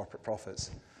gone to corporate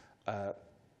profits,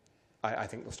 I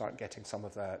think they'll start getting some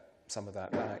of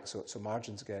that back. So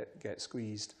margins get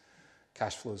squeezed,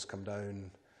 cash flows come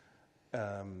down,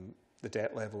 the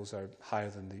debt levels are higher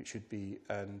than they should be,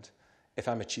 and if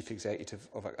I'm a chief executive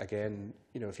of, again,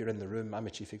 you know, if you're in the room, I'm a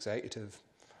chief executive,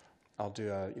 I'll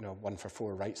do a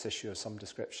 1-for-4 rights issue of some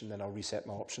description, then I'll reset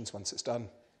my options once it's done.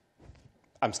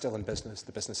 I'm still in business,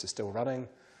 the business is still running.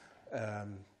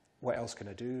 What else can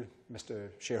I do, Mr.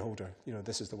 Shareholder? You know,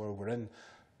 this is the world we're in.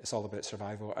 It's all about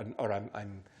survival, or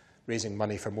I'm raising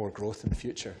money for more growth in the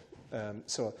future.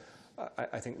 So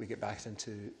I think we get back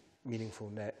into meaningful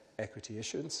net equity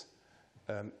issuance.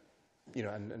 You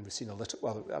know, and we've seen a little.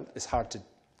 Well, it's hard to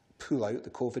pull out the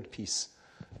COVID piece,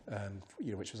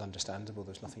 you know, which was understandable.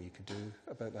 There's nothing you could do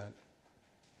about that.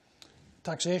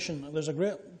 Taxation. There's a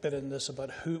great bit in this about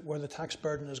where the tax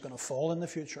burden is going to fall in the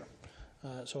future.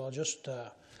 So I'll just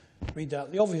read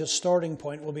that. The obvious starting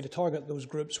point will be to target those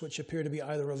groups which appear to be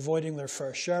either avoiding their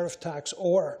fair share of tax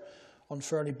or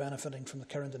unfairly benefiting from the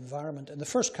current environment. In the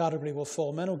first category will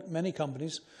fall many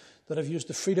companies that have used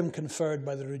the freedom conferred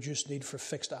by the reduced need for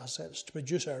fixed assets to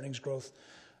produce earnings growth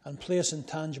and place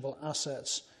intangible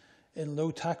assets in low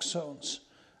tax zones.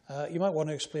 You might want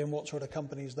to explain what sort of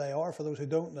companies they are for those who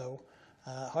don't know,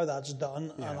 how that's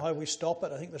done and how we stop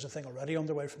it. I think there's a thing already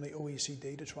underway from the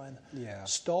OECD to try and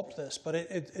stop this. But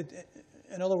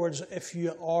in other words, if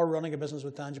you are running a business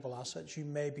with tangible assets, you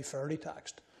may be fairly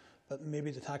taxed, but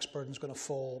maybe the tax burden is going to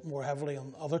fall more heavily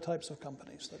on other types of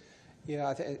companies. Yeah,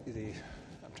 I think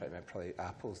I'm trying to remember, probably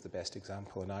Apple's the best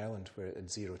example in Ireland where it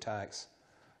had zero tax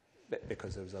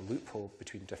because there was a loophole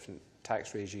between different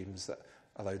tax regimes that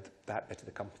allowed that bit of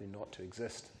the company not to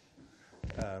exist.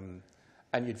 And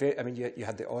you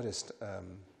had the oddest,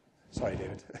 sorry,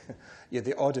 David, you had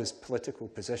the oddest political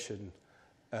position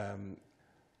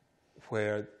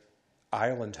where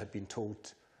Ireland had been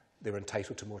told they were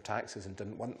entitled to more taxes and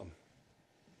didn't want them.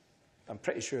 I'm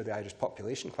pretty sure the Irish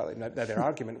population quite like. Now their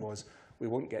argument was, we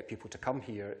won't get people to come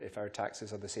here if our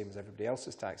taxes are the same as everybody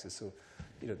else's taxes. So,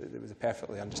 you know, there was a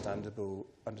perfectly understandable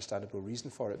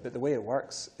reason for it. But the way it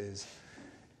works is,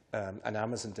 and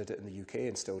Amazon did it in the UK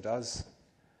and still does.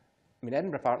 I mean,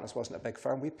 Edinburgh Partners wasn't a big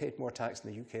firm. We paid more tax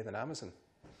in the UK than Amazon.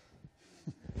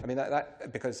 I mean,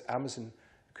 that because Amazon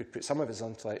could put some of its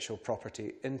intellectual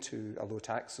property into a low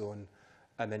tax zone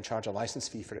and then charge a license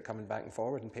fee for it coming back and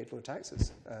forward and paid low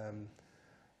taxes.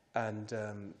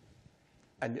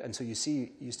 And so you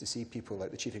used to see people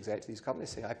like the chief executive of these companies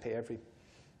say, I pay every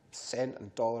cent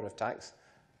and dollar of tax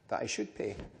that I should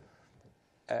pay.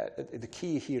 The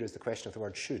key here is the question of the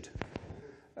word should.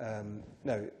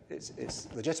 Now, it's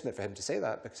legitimate for him to say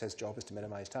that because his job is to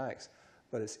minimise tax,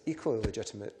 but it's equally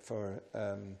legitimate for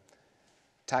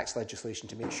tax legislation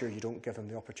to make sure you don't give him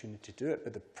the opportunity to do it.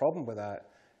 But the problem with that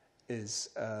is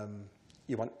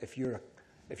if you're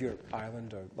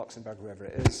Ireland or Luxembourg, whoever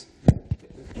it is,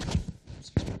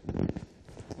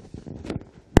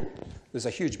 there's a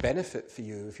huge benefit for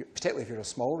you, particularly if you're a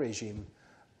small regime,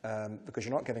 because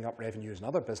you're not giving up revenues in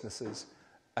other businesses,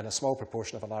 and a small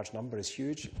proportion of a large number is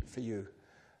huge for you.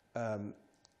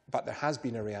 But there has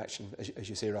been a reaction, as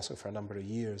you say, Russell, for a number of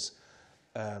years.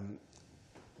 And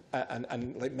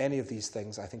like many of these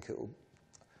things, I think it will,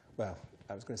 well,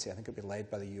 I was going to say I think it'll be led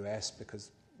by the US,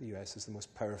 because the US is the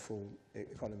most powerful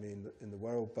economy in the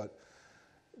world. But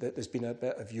there's been a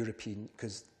bit of European,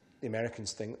 because the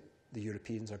Americans think the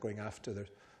Europeans are going after the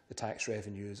tax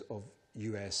revenues of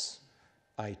US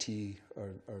IT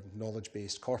or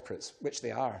knowledge-based corporates, which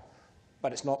they are.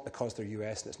 But it's not because they're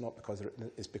US, and it's not because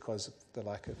it's because of the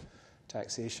lack of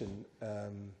taxation.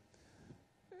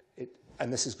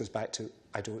 And this goes back to,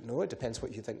 I don't know, it depends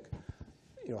what you think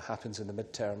happens in the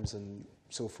midterms and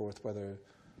so forth, whether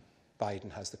Biden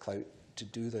has the clout to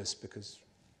do this, because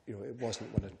it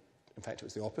wasn't one of, in fact, it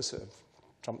was the opposite of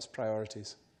Trump's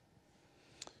priorities.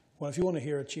 Well, if you want to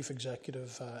hear a chief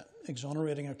executive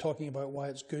exonerating or talking about why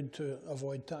it's good to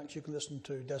avoid tax, you can listen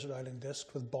to Desert Island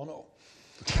Disc with Bono,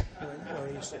 where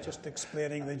he's just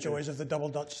explaining the joys of the double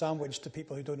Dutch sandwich to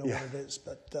people who don't know what it is.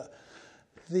 But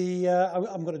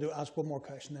I'm going to ask one more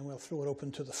question, then we'll throw it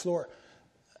open to the floor.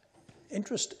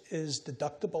 Interest is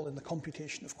deductible in the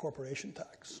computation of corporation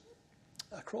tax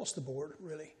across the board,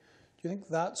 really. Do you think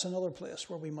that's another place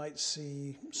where we might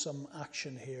see some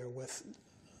action here with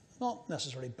not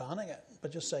necessarily banning it, but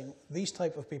just saying these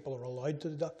type of people are allowed to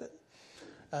deduct it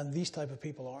and these type of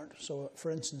people aren't? So,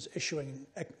 for instance, issuing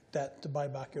debt to buy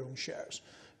back your own shares.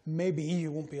 Maybe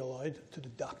you won't be allowed to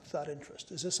deduct that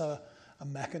interest. Is this a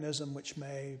mechanism which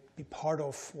may be part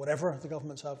of whatever the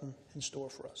government's having in store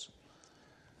for us?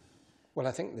 Well,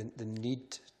 I think the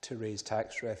need to raise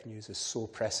tax revenues is so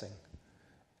pressing.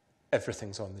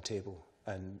 Everything's on the table,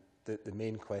 and the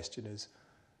main question is,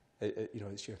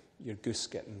 it's your goose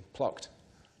getting plucked.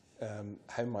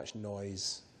 How much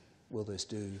noise will this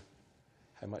do?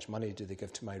 How much money do they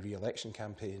give to my re-election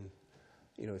campaign?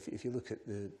 If you look at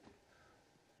the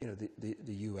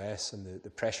US and the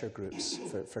pressure groups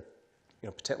for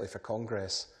particularly for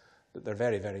Congress, that they're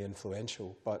very, very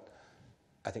influential. But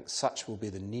I think such will be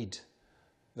the need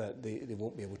that they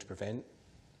won't be able to prevent,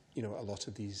 a lot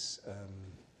of these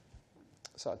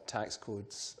sort of tax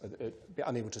codes, be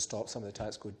unable to stop some of the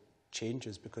tax code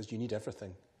changes, because you need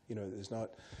everything. There's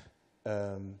not,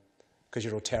 because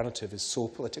your alternative is so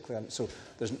politically, so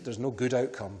there's no good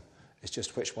outcome. It's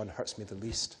just which one hurts me the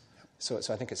least. So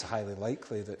I think it's highly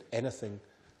likely that anything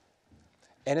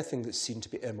that's seen to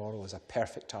be immoral is a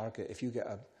perfect target. If you get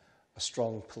a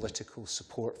strong political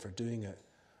support for doing it,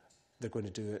 they're going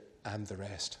to do it, and the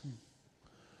rest.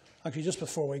 Actually, just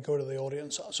before we go to the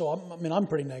audience, so I'm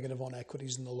pretty negative on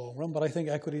equities in the long run, but I think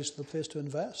equities is the place to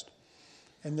invest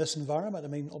in this environment.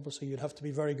 Obviously, you'd have to be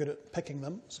very good at picking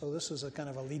them, so this is a kind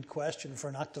of a lead question for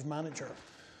an active manager.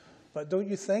 But don't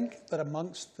you think that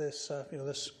amongst this,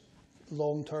 this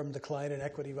long-term decline in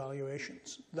equity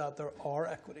valuations, that there are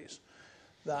equities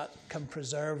that can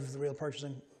preserve the real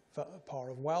purchasing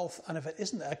power of wealth? And if it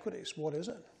isn't equities, what is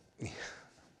it?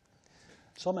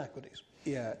 Some equities.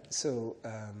 Yeah, so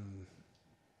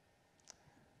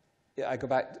I go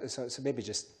back, so maybe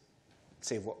just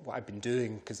say what I've been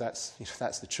doing, because that's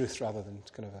the truth rather than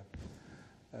kind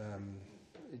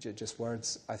of just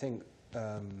words. I think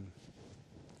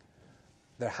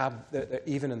there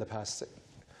even in the past.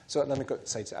 So let me go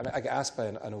side. I get asked by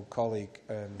an old colleague.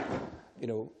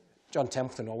 John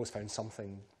Templeton always found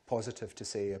something positive to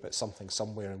say about something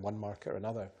somewhere in one market or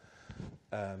another.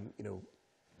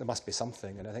 There must be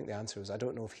something, and I think the answer is I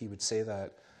don't know if he would say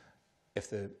that if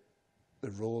the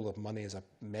role of money as a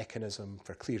mechanism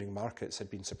for clearing markets had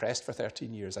been suppressed for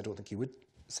 13 years. I don't think he would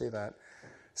say that.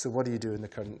 So what do you do in the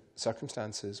current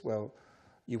circumstances? Well,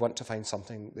 you want to find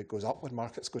something that goes up when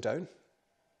markets go down,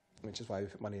 which is why we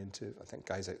put money into, I think,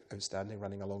 Guy's outstanding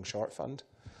running a long short fund,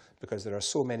 because there are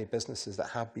so many businesses that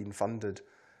have been funded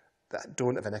that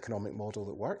don't have an economic model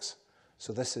that works.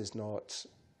 So this is not...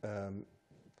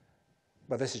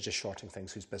 this is just shorting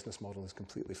things whose business model is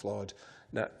completely flawed.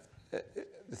 Now,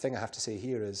 the thing I have to say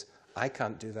here is I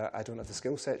can't do that. I don't have the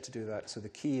skill set to do that. So the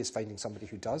key is finding somebody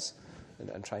who does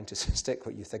and trying to stick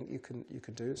what you think you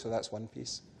can do. So that's one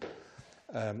piece.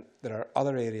 There are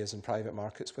other areas in private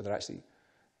markets where they're actually,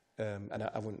 and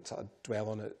I won't sort of dwell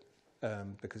on it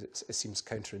because it seems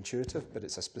counterintuitive, but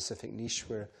it's a specific niche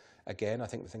where, again, I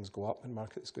think things go up when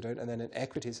markets go down. And then in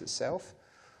equities itself,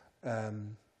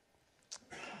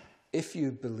 if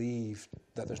you believe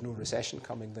that there's no recession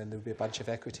coming, then there'll be a bunch of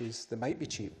equities that might be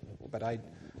cheap.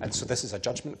 And so this is a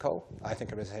judgment call. I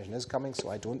think a recession is coming, so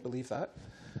I don't believe that.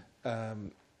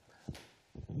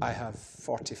 I have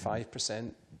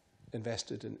 45%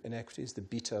 invested in equities. The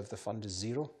beta of the fund is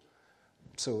 0.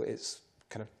 So it's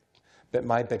kind of, but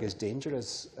my biggest danger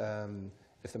is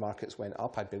if the markets went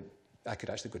up, I could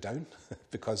actually go down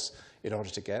because in order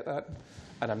to get that.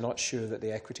 And I'm not sure that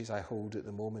the equities I hold at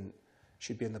the moment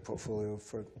should be in the portfolio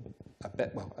for a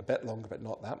bit longer, but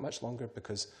not that much longer,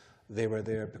 because they were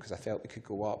there because I felt they could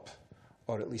go up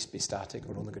or at least be static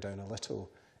or only go down a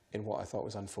little in what I thought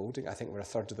was unfolding. I think we're a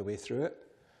third of the way through it.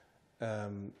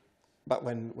 But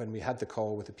when we had the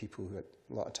call with the people who had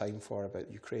a lot of time for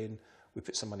about Ukraine, we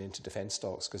put some money into defence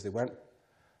stocks because they were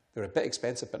a bit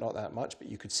expensive, but not that much, but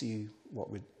you could see what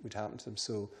would happen to them.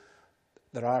 So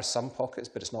there are some pockets,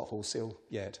 but it's not wholesale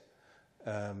yet.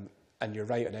 And you're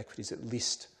right on equities, at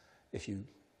least if you,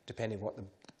 depending what the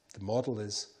model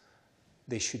is,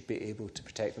 they should be able to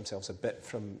protect themselves a bit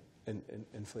from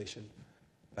inflation.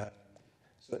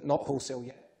 So not wholesale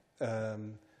yet.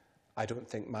 I don't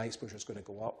think my exposure is going to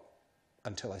go up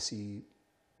until I see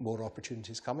more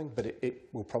opportunities coming, but it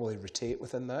will probably rotate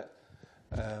within that.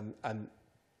 And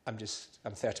I'm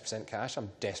 30% cash. I'm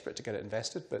desperate to get it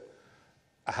invested, but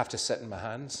I have to sit in my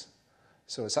hands.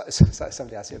 So it's like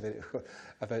somebody asked me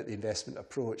about the investment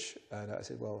approach, and I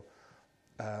said, well,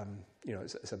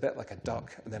 it's a bit like a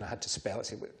duck, and then I had to spell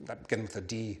it, beginning with a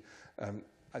D.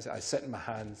 I sit in my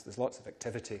hands. There's lots of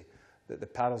activity. The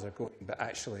paddles are going, but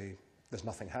actually there's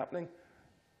nothing happening.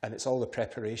 And it's all the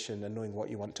preparation and knowing what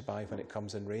you want to buy when it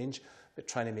comes in range, but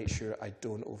trying to make sure I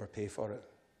don't overpay for it.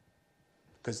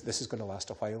 Because this is going to last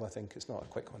a while, I think. It's not a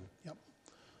quick one. Yep.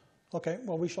 Okay,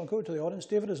 well, we shall go to the audience.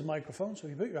 David has a microphone, so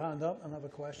if you put your hand up and have a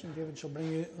question, David shall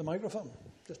bring you the microphone.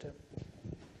 Just him.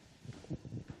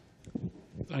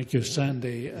 Thank you,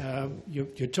 Sandy.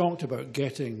 You talked about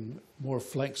getting more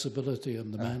flexibility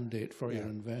in the mandate for your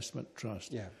investment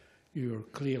trust. Yeah. You're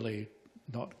clearly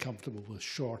not comfortable with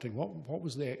shorting. What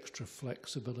was the extra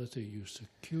flexibility you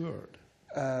secured?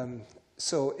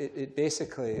 So it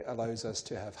basically allows us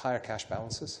to have higher cash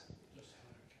balances.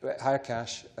 Higher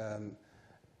cash,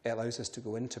 it allows us to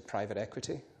go into private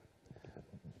equity.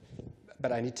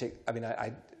 But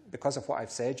because of what I've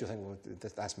said, you'll think, well,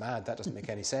 that's mad, that doesn't make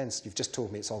any sense. You've just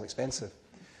told me it's all expensive.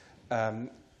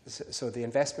 So the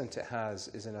investment it has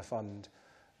is in a fund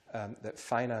that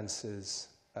finances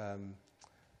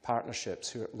partnerships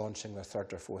who are launching their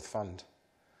third or fourth fund.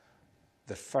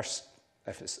 The first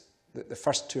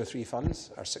 2 or 3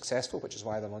 funds are successful, which is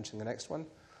why they're launching the next one.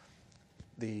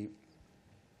 The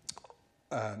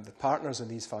partners in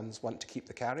these funds want to keep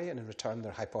the carry, and in return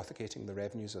they're hypothecating the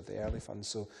revenues of the early funds.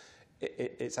 So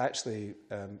it's actually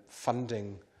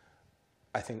funding,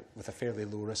 I think, with a fairly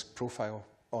low risk profile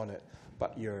on it,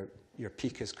 but your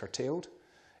peak is curtailed.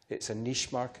 It's a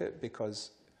niche market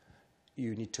because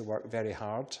you need to work very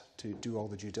hard to do all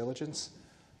the due diligence.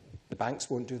 The banks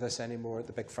won't do this anymore.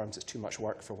 The big firms, it's too much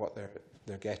work for what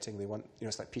they're getting. They want,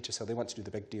 it's like Peter said, they want to do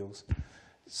the big deals.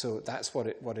 So that's what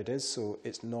it is. So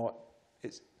it's not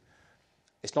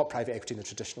private equity in the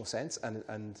traditional sense,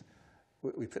 and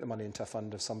we put the money into a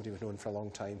fund of somebody we've known for a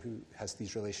long time who has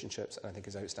these relationships, and I think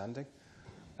is outstanding.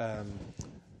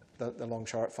 The long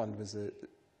short fund was the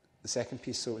second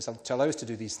piece. So it's to allow us to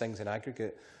do these things in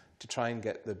aggregate, to try and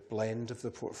get the blend of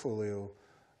the portfolio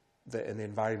that in the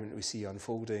environment we see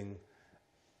unfolding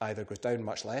either goes down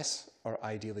much less or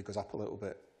ideally goes up a little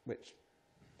bit, which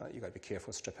you've got to be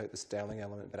careful, strip out the sterling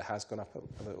element, but it has gone up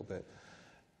a little bit.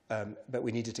 But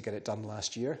we needed to get it done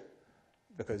last year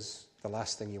because the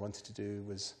last thing you wanted to do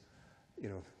was,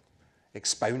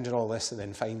 expound on all this and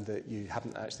then find that you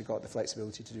haven't actually got the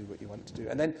flexibility to do what you want to do.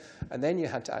 And then you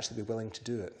had to actually be willing to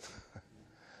do it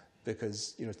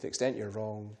because, to the extent you're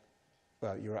wrong,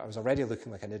 well, I was already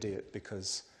looking like an idiot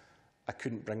because I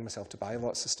couldn't bring myself to buy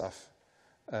lots of stuff.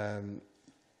 And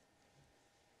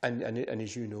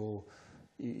as you know,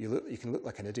 you can look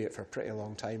like an idiot for a pretty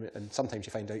long time, and sometimes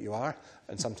you find out you are,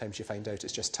 and sometimes you find out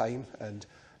it's just time, and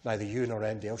neither you nor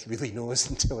anybody else really knows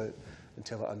until it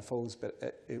unfolds.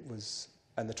 But it was,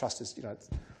 and the trust is,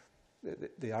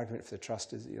 the argument for the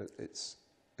trust is, it's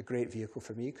a great vehicle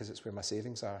for me because it's where my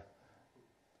savings are,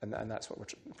 and that's what we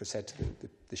said to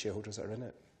the shareholders that are in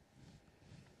it.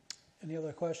 Any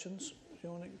other questions? Do you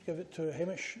want to give it to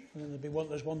Hamish? And then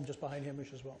there's one just behind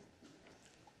Hamish as well.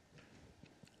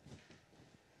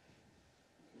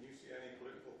 Can you see any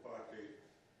political party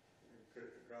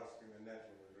grasping the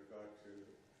nettle with regard to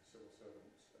civil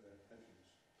servants and their pensions?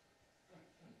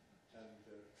 And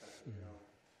passing on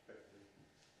effectively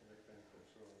direct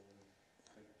benefits rather than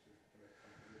direct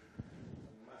contribution. And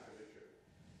a massive issue,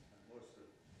 and most of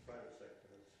the private sector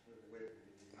has moved away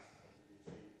from the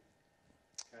DC.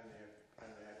 Can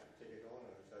they actually take it on,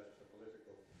 or is that just a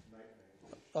political nightmare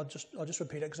which I'll just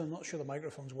repeat it because I'm not sure the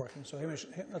microphone's working. So Hamish,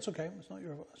 that's okay. It's not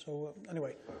your. So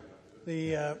anyway,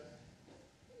 the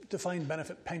defined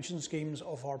benefit pension schemes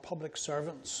of our public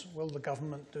servants. Will the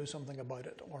government do something about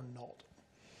it or not?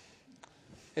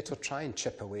 It'll try and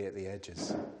chip away at the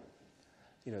edges.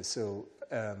 So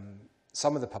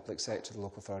some of the public sector, the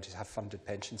local authorities, have funded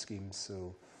pension schemes.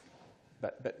 So,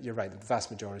 but you're right, the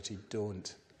vast majority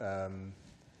don't.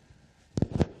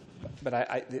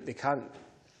 But they can't.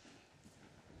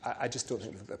 I just don't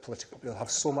think that they'll have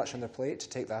so much on their plate to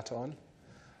take that on.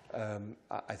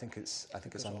 I think it's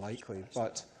unlikely.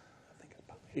 But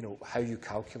how you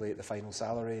calculate the final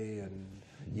salary and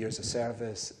years of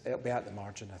service, it'll be at the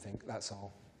margin. I think that's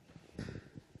all.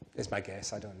 Is my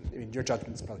guess. I mean, your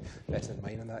judgment's probably better than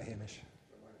mine on that, Hamish.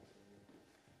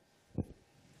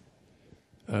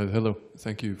 Hello.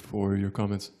 Thank you for your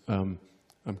comments. I'm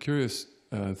curious,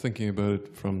 thinking about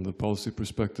it from the policy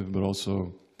perspective, but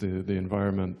also the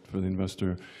environment for the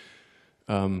investor,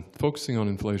 focusing on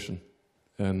inflation,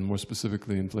 and more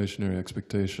specifically inflationary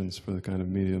expectations for the kind of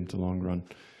medium to long run.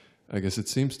 I guess it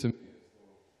seems to me...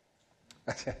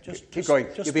 Keep going.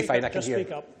 You'll be fine. I can just hear.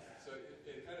 Speak up. So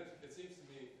it seems to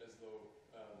me as though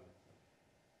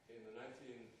in the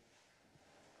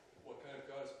what kind of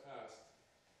got us past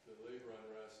the labour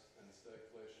unrest and the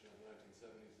stagflation of the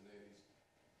 1970s and 80s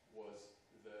was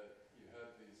that you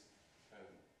had these kind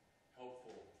of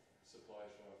helpful supply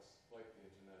shocks like the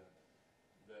internet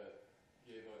that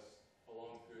gave us a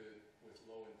long period with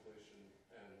low inflation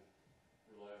and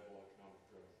reliable economic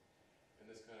growth. And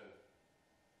this kind of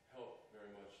helped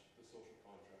very much the social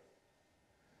contract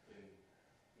in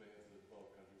many of the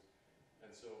developed countries.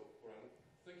 And so what I'm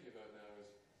thinking about now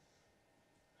is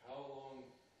how long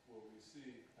will we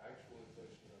see actual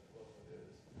inflation at the level it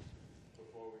is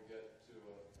before we get to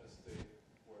a state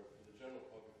where for the general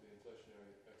public the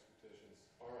inflationary expectations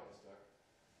are unstuck?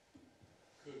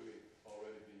 Could we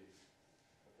already be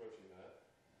approaching that?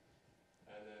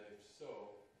 And then if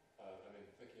so,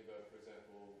 thinking about, for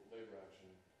example, labour action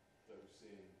that we've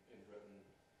seen in Britain,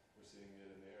 we're seeing it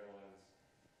in the airlines.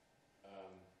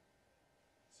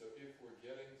 So if we're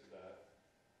getting to that,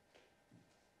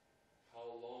 how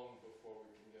long before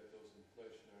we can get those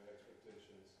inflationary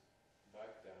expectations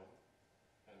back down,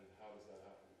 and how does that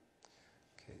happen?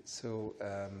 Okay, so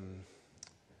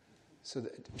do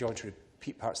you want to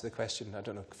repeat parts of the question? I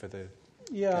don't know for the...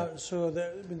 Yeah, so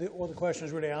what the question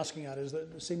is really asking at is that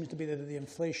it seems to be that the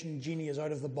inflation genie is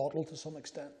out of the bottle to some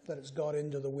extent, that it's got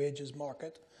into the wages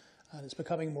market and it's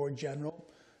becoming more general.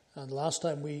 And last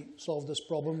time we solved this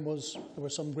problem there were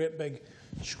some great big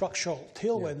structural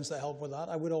tailwinds that helped with that.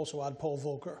 I would also add Paul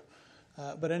Volcker.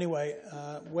 But anyway,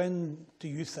 when do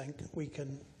you think we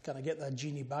can kind of get that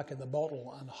genie back in the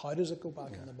bottle, and how does it go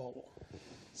back in the bottle?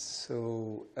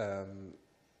 So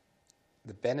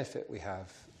the benefit we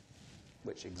have,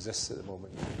 which exists at the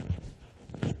moment,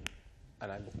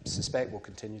 and I suspect will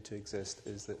continue to exist,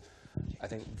 is that I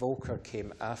think Volcker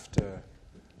came after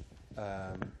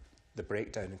the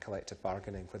breakdown in collective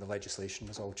bargaining, where the legislation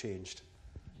was all changed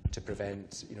to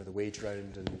prevent, the wage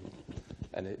round.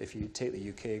 And if you take the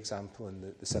UK example in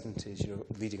the 70s,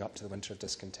 leading up to the winter of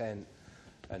discontent,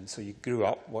 and so you grew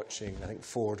up watching, I think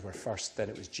Ford were first, then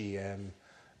it was GM,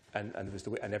 and there was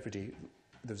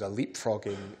there was a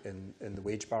leapfrogging in the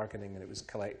wage bargaining, and it was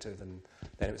collective, and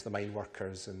then it was the mine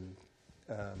workers, and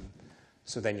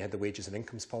so then you had the wages and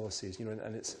incomes policies,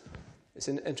 and it's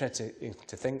interesting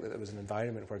to think that there was an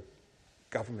environment where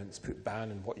governments put ban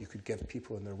on what you could give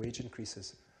people in their wage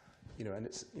increases, and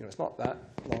it's not that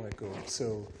long ago.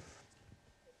 So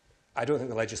I don't think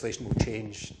the legislation will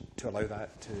change to allow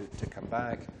that to come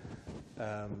back.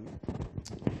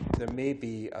 There may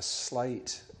be a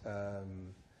slight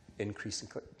increase in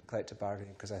collective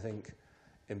bargaining, because I think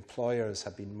employers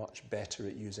have been much better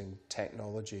at using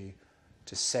technology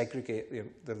to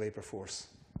segregate the labour force.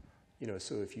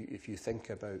 So if you think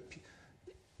about,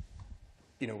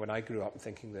 when I grew up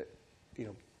thinking that,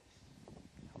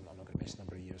 I'm not going to mention the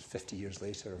number of years, 50 years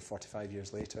later or 45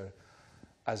 years later,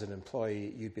 as an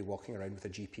employee, you'd be walking around with a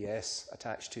GPS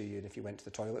attached to you, and if you went to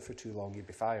the toilet for too long, you'd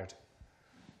be fired.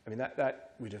 I mean,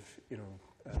 that would have,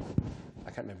 I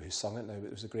can't remember who sung it now, but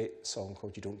it was a great song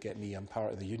called "You Don't Get Me, I'm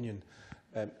Part of the Union,"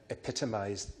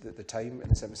 epitomised the time in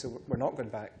the 70s. So we're not going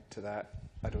back to that,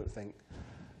 I don't think.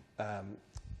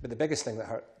 But the biggest thing that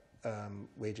hurt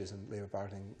wages and labour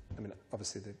bargaining,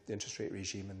 obviously the interest rate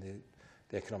regime and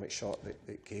the economic shock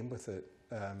that came with it,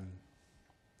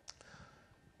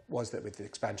 was that with the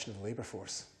expansion of the labour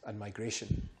force and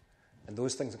migration, and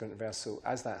those things are going to reverse. So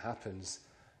as that happens,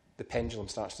 the pendulum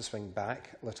starts to swing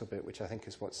back a little bit, which I think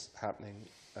is what's happening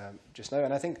just now.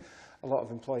 And I think a lot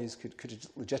of employees could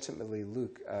legitimately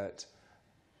look at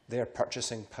their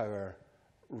purchasing power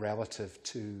relative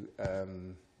to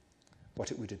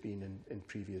what it would have been in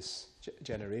previous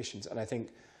generations. And I think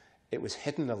it was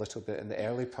hidden a little bit in the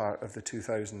early part of the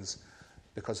 2000s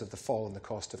because of the fall in the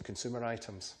cost of consumer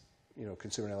items, you know,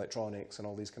 consumer electronics and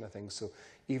all these kind of things. So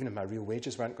even if my real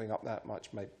wages weren't going up that much,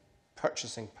 my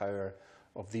purchasing power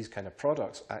of these kind of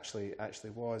products actually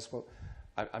was. Well,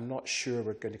 I'm not sure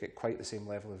we're going to get quite the same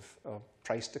level of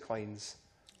price declines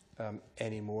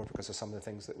anymore because of some of the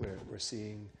things that we're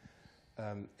seeing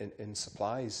in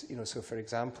supplies. You know, so for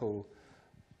example,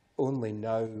 only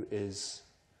now is,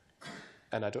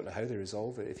 and I don't know how they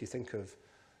resolve it, if you think of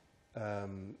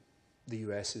the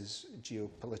US's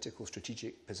geopolitical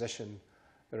strategic position,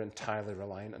 they're entirely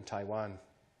reliant on Taiwan.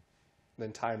 The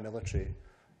entire military,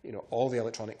 you know, all the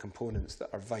electronic components that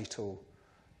are vital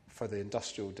for the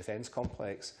industrial defence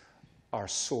complex are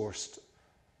sourced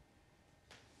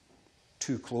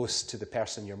too close to the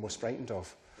person you're most frightened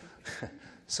of.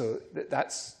 So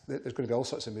there's going to be all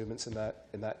sorts of movements in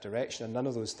that direction, and none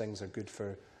of those things are good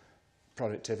for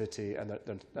productivity, and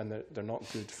they're not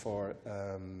good for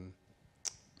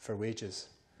wages.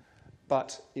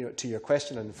 But you know, to your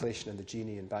question on inflation and the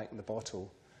genie and back in the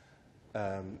bottle,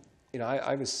 you know,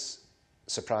 I was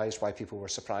surprised why people were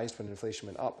surprised when inflation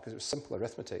went up, because it was simple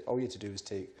arithmetic. All you had to do was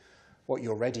take what you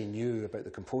already knew about the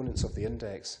components of the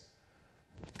index,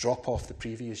 drop off the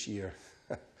previous year,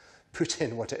 put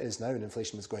in what it is now, and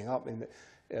inflation was going up. I mean,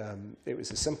 it was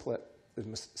the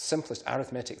most simplest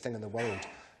arithmetic thing in the world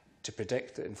to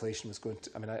predict that inflation was going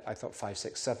to. I mean, I thought 5,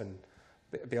 6, 7.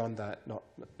 Beyond that,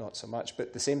 not so much.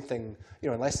 But the same thing, you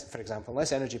know, unless, for example,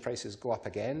 unless energy prices go up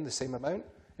again the same amount,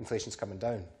 inflation's coming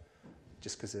down,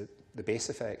 just because the base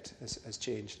effect has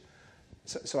changed.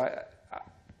 So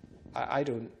I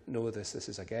don't know this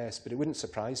is a guess, but it wouldn't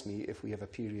surprise me if we have a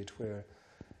period where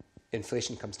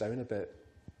inflation comes down a bit.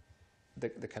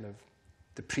 The kind of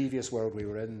the previous world we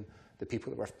were in, the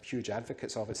people that were huge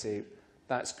advocates of it say,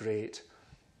 that's great,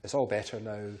 it's all better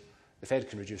now, the Fed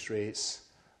can reduce rates,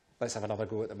 let's have another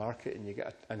go at the market, and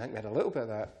I think we had a little bit of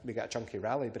that, we got a chunky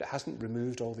rally, but it hasn't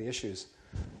removed all the issues.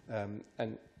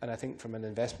 And I think from an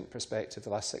investment perspective, the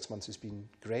last 6 months has been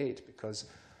great, because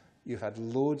you've had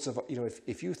loads of, you know,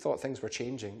 if you thought things were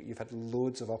changing, you've had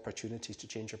loads of opportunities to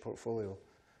change your portfolio.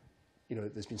 You know,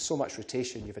 there's been so much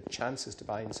rotation, you've had chances to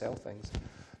buy and sell things.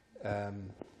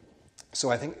 So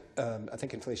I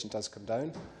think inflation does come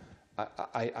down.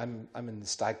 I'm in the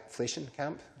stagflation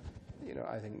camp. You know,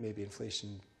 I think maybe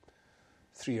inflation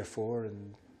 3 or 4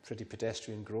 and pretty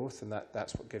pedestrian growth, and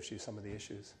that's what gives you some of the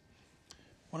issues.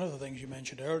 One of the things you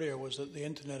mentioned earlier was that the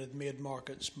internet had made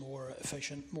markets more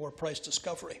efficient, more price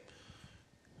discovery.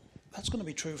 That's going to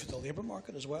be true for the labour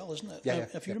market as well, isn't it? Yeah,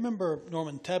 if you remember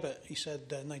Norman Tebbit, he said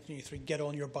in 1983, get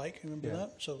on your bike. Remember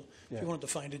that? So if you wanted to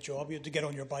find a job, you had to get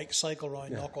on your bike, cycle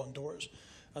around, knock on doors.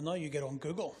 And now you get on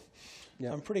Google.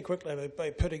 Yeah. And pretty quickly,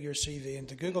 by putting your CV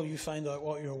into Google, you find out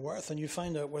what you're worth, and you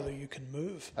find out whether you can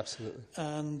move. Absolutely.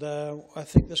 And I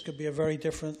think this could be a very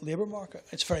different labour market.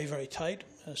 It's very, very tight,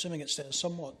 assuming it stays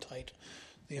somewhat tight.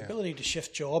 The ability to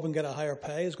shift job and get a higher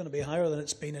pay is going to be higher than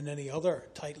it's been in any other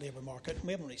tight labour market.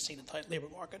 We haven't really seen a tight labour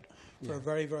market for a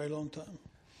very, very long time.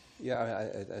 Yeah,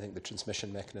 I think the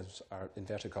transmission mechanisms are,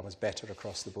 inverted commas, better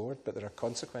across the board, but there are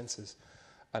consequences.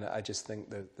 And I just think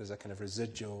that there's a kind of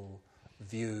residual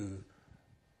view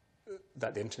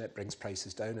that the internet brings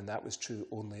prices down, and that was true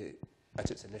only at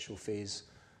its initial phase.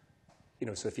 You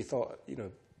know, so if you thought, you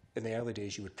know, in the early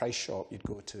days you would price shop, you'd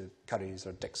go to Curry's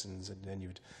or Dixon's, and then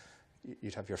you'd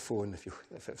have your phone if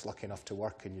it was lucky enough to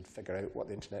work, and you'd figure out what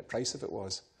the internet price of it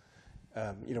was.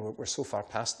 You know, we're so far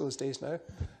past those days now.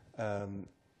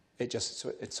 It's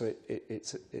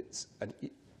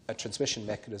a transmission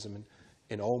mechanism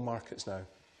in all markets now.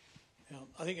 Yeah,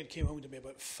 I think it came home to me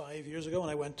about 5 years ago, and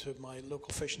I went to my local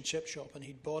fish and chip shop, and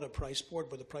he'd bought a price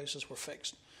board where the prices were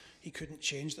fixed. He couldn't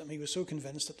change them. He was so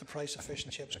convinced that the price of fish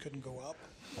and chips couldn't go up.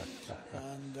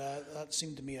 And that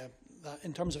seemed to me, that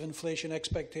in terms of inflation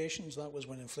expectations, that was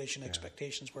when inflation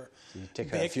expectations were you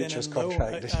take baked a futures in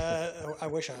contract. I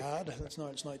wish I had. It's now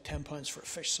 £10 for a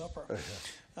fish supper.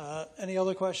 Any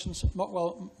other questions?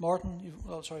 Well, Martin,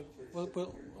 sorry.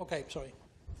 Okay, sorry.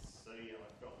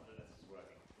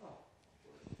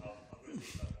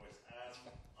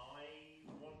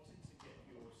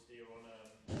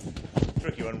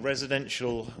 Tricky one.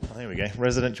 Residential. There we go.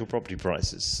 Residential property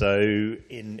prices. So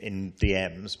in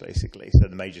DMs basically. So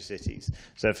the major cities.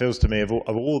 So it feels to me of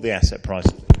all the asset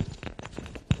prices,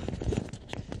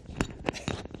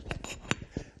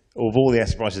 of all the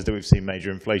asset prices that we've seen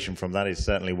major inflation from, that is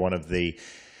certainly one of the,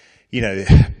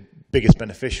 biggest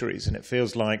beneficiaries. And it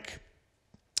feels like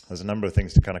there's a number of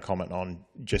things to kind of comment on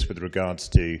just with regards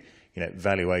to,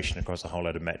 valuation across a whole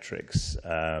load of metrics,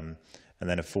 and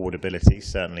then affordability,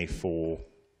 certainly for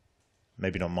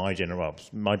maybe not my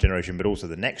generation, but also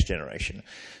the next generation.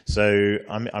 So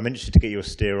I'm interested to get your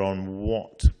steer on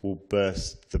what will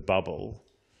burst the bubble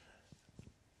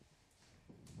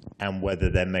and whether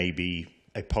there may be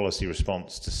a policy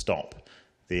response to stop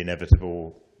the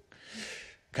inevitable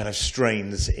kind of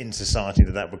strains in society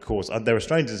that would cause. There are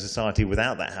strains in society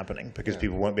without that happening, because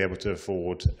people won't be able to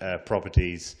afford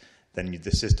properties. Then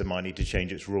the system might need to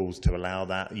change its rules to allow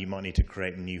that. You might need to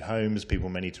create new homes. People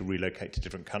may need to relocate to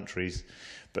different countries.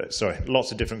 But sorry,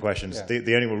 lots of different questions. Yeah.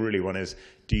 The only one really one is,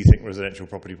 do you think residential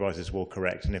property prices will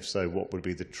correct? And if so, what would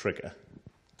be the trigger?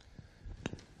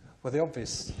 Well, the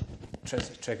obvious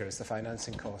trigger is the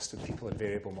financing cost of people in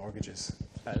variable mortgages.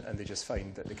 And they just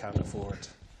find that they can't afford.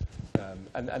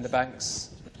 And the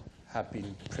banks have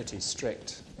been pretty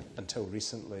strict until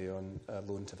recently on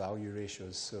loan-to-value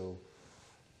ratios. So,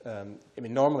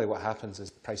 normally what happens is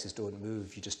prices don't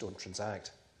move, you just don't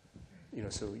transact.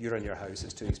 So you're in your house,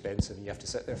 it's too expensive, and you have to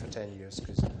sit there for 10 years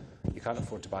because you can't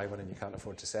afford to buy one and you can't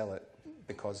afford to sell it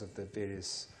because of the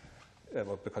various,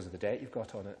 because of the debt you've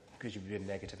got on it, because you've been in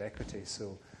negative equity.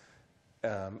 So,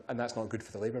 and that's not good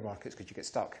for the labour markets because you get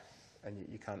stuck and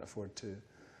you can't afford to.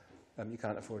 You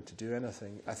can't afford to do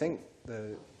anything. I think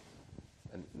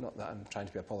and not that I'm trying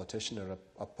to be a politician or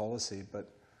a policy,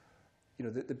 but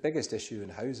the biggest issue in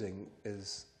housing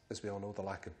is, as we all know, the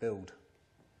lack of build.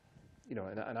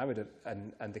 And I would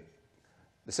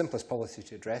the simplest policy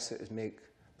to address it is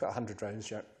put 100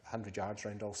 yards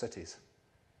around all cities,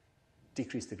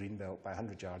 decrease the green belt by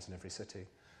 100 yards in every city,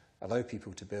 allow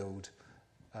people to build.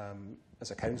 As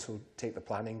a council, take the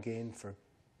planning gain for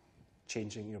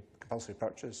changing compulsory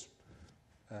purchase.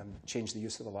 Change the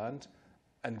use of the land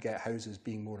and get houses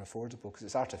being more affordable, because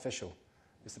it's artificial.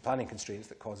 It's the planning constraints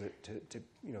that cause it to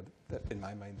in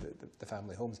my mind, the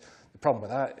family homes. The problem with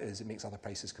that is it makes other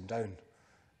prices come down,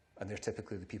 and they're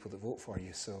typically the people that vote for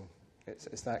you. So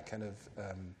it's that kind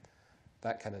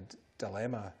of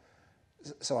dilemma.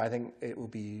 So I think it will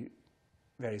be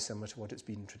very similar to what it's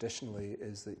been traditionally,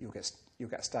 is that you'll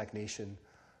get stagnation.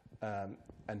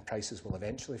 And prices will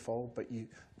eventually fall, but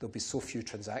there'll be so few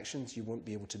transactions, you won't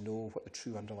be able to know what the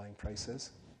true underlying price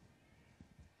is.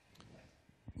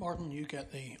 Martin, you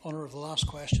get the honour of the last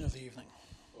question of the evening.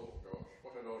 Oh gosh,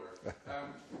 what an honour.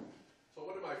 So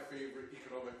one of my favourite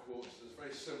economic quotes is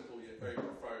very simple yet very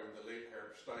profound. The late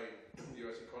Herb Stein, the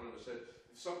US economist, said,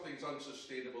 if something's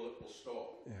unsustainable, it will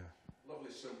stop. Yeah.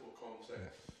 Lovely simple concept.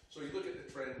 Yeah. So you look at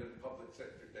the trend in public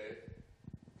sector debt,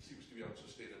 it seems to be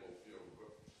unsustainable.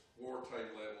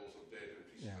 Wartime levels of debt in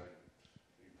peacetime.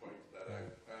 You pointed that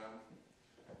out.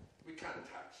 We can't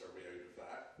tax our way out of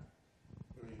that.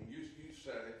 I mean, you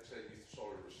said you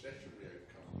saw a recessionary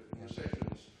outcome, but in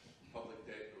recessions, public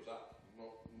debt goes up,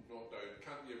 not down. It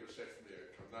can't be a recessionary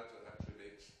outcome. That actually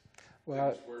makes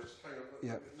things worse. Hang on,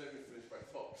 let me finish my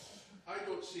thought. I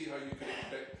don't see how you can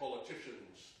expect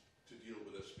politicians to deal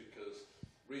with this, because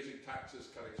raising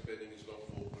taxes, cutting spending is not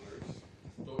for openers.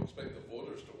 Don't expect the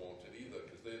voters to want it either,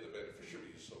 because they're the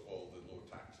beneficiaries of all the low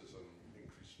taxes and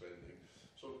increased spending.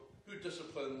 So who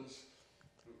disciplines?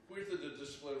 Where did the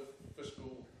discipline of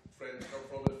fiscal trends come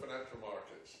from in financial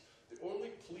markets? The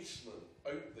only policemen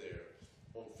out there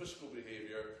on fiscal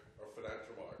behaviour are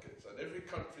financial markets. And every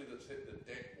country that's hit the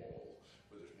debt wall,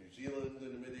 whether it's New Zealand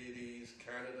in the mid-80s,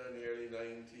 Canada in the early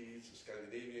 90s, the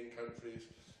Scandinavian countries,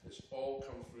 it's all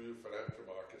come through financial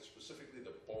markets, specifically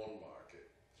the bond market.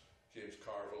 James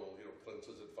Carville,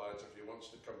 Clinton's advisor, if he wants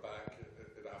to come back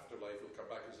in afterlife, he'll come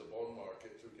back as the bond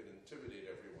market so he can intimidate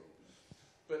everyone.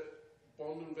 But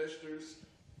bond investors,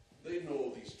 they know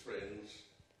these trends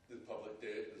in public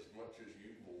debt as much as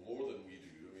more than we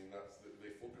do. I mean,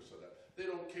 they focus on that. They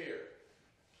don't care.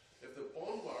 If the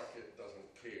bond market doesn't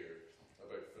care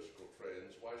about fiscal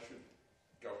trends, why should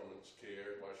governments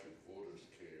care? Why should voters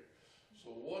care?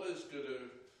 So what is going to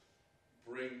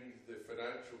bring the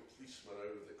financial policeman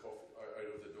out of the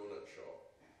donut shop?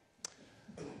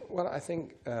 Well, I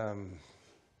think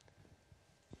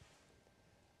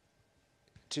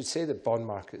to say that bond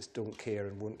markets don't care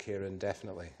and won't care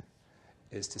indefinitely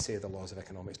is to say the laws of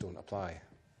economics don't apply.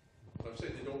 I'm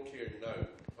saying they don't care now.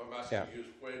 I'm asking you,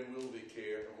 when will they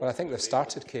care? Well, I think they've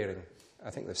started caring. I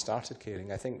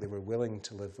think they were willing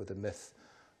to live with the myth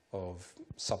of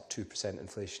sub 2%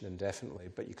 inflation indefinitely,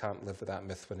 but you can't live with that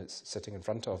myth when it's sitting in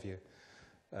front of you.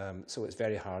 So it's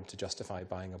very hard to justify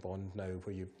buying a bond now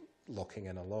where you're locking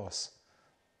in a loss.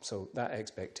 So that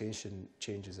expectation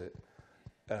changes it.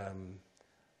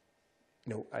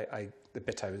 The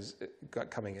bit I was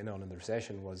coming in on in the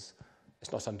recession was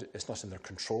it's not in their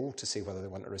control to say whether they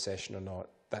want a recession or not.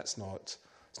 It's not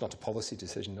a policy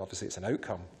decision. Obviously, it's an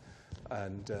outcome,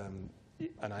 and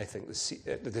I think this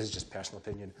is just personal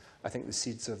opinion. I think the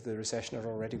seeds of the recession are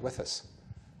already with us.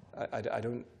 And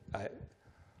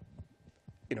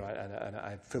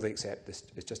I fully accept this.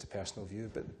 It's just a personal view,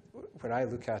 but when I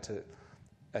look at it,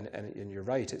 and you're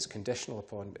right, it's conditional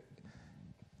upon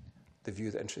the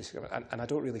view that interest, and I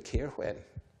don't really care when,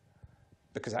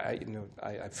 because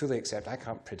I fully accept I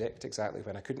can't predict exactly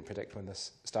when. I couldn't predict when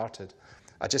this started.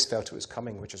 I just felt it was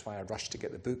coming, which is why I rushed to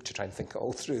get the book to try and think it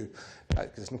all through,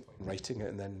 because there's no point in writing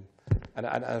it and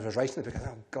I was writing it because,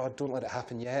 oh God, don't let it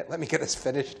happen yet. Let me get this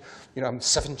finished. I'm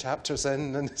 7 chapters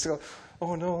in, and so,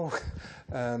 oh no.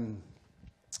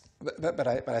 But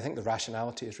I think the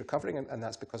rationality is recovering, and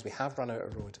that's because we have run out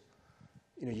of road.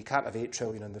 You can't have 8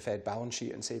 trillion on the Fed balance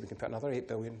sheet and say we can put another 8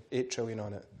 trillion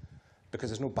on it,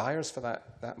 because there's no buyers for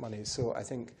that money. So I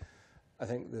think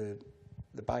the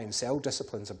buy and sell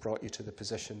disciplines have brought you to the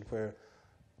position where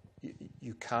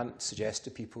you can't suggest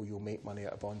to people you'll make money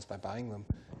out of bonds by buying them,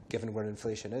 given where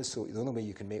inflation is. So the only way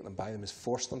you can make them buy them is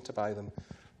force them to buy them.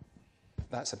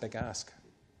 That's a big ask.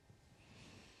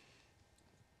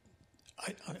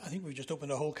 I think we've just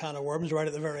opened a whole can of worms right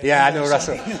at the very end. Yeah, I know,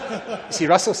 Russell. See,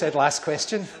 Russell said last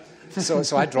question,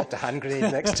 so I dropped a hand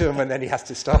grenade next to him, and then he has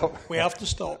to stop. We have to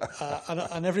stop,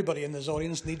 and everybody in this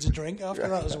audience needs a drink after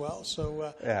that as well.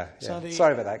 So, Sandy,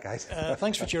 sorry about that, guys.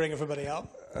 Thanks for cheering everybody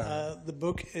up. The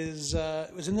book was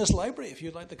in this library if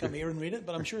you'd like to come here and read it,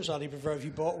 but I'm sure Sandy would prefer if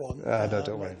you bought one. No,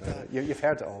 don't worry about it. You've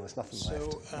heard it all. There's nothing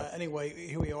left. So anyway,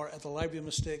 here we are at the Library of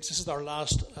Mistakes. This is our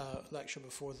last lecture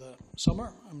before the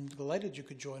summer. I'm delighted you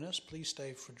could join us. Please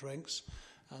stay for drinks,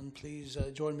 and please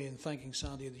join me in thanking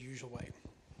Sandy in the usual way.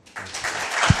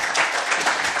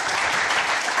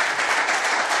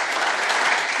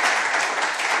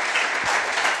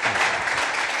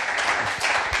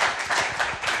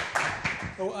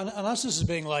 Oh, and as this is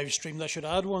being live streamed, I should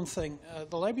add one thing.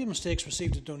 The Library of Mistakes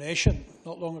received a donation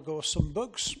not long ago of some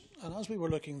books, and as we were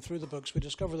looking through the books, we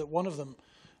discovered that one of them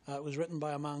was written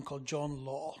by a man called John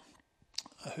Law,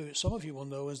 who some of you will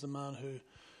know is the man who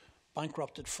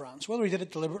bankrupted France. Whether he did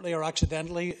it deliberately or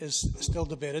accidentally is still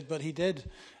debated, but he did.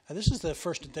 This is the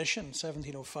first edition,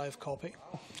 1705 copy.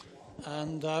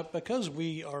 And because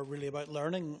we are really about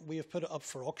learning, we have put it up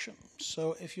for auction.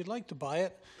 So if you'd like to buy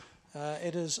it,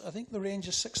 it is, I think the range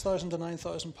is £6,000 to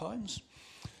 £9,000.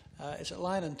 It's at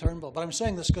Nairn and Turnbull. But I'm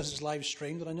saying this because it's live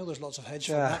streamed, and I know there's lots of hedge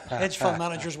fund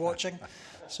managers watching.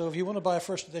 So if you want to buy a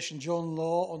first edition John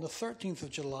Law on the 13th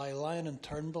of July, Nairn and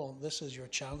Turnbull, this is your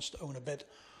chance to own a bit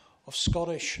of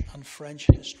Scottish and French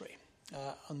history.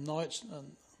 And now it's...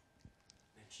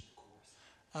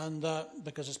 And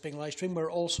because it's being live streamed, we're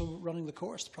also running the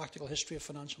course, The Practical History of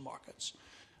Financial Markets.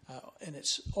 In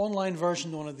its online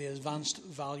version, known as the Advanced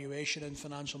Valuation in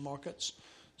Financial Markets.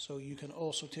 So you can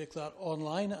also take that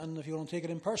online. And if you want to take it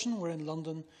in person, we're in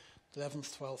London, the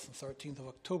 11th, 12th and 13th of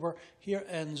October. Here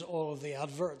ends all of the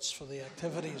adverts for the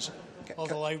activities of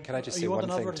the live. Can I just say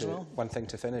one thing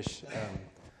to finish?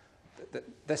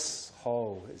 This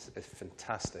hall is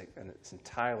fantastic, and it's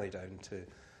entirely down to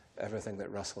everything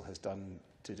that Russell has done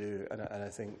to do. And I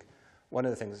think one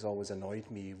of the things that's always annoyed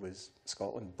me was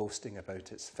Scotland boasting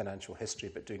about its financial history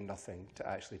but doing nothing to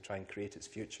actually try and create its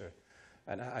future.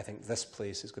 And I think this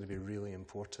place is going to be really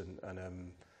important. And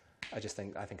I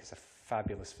think it's a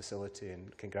fabulous facility,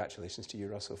 and congratulations to you,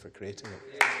 Russell, for creating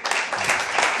it.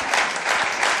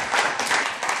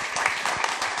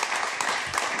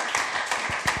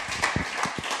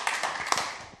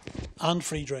 And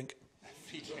free drink.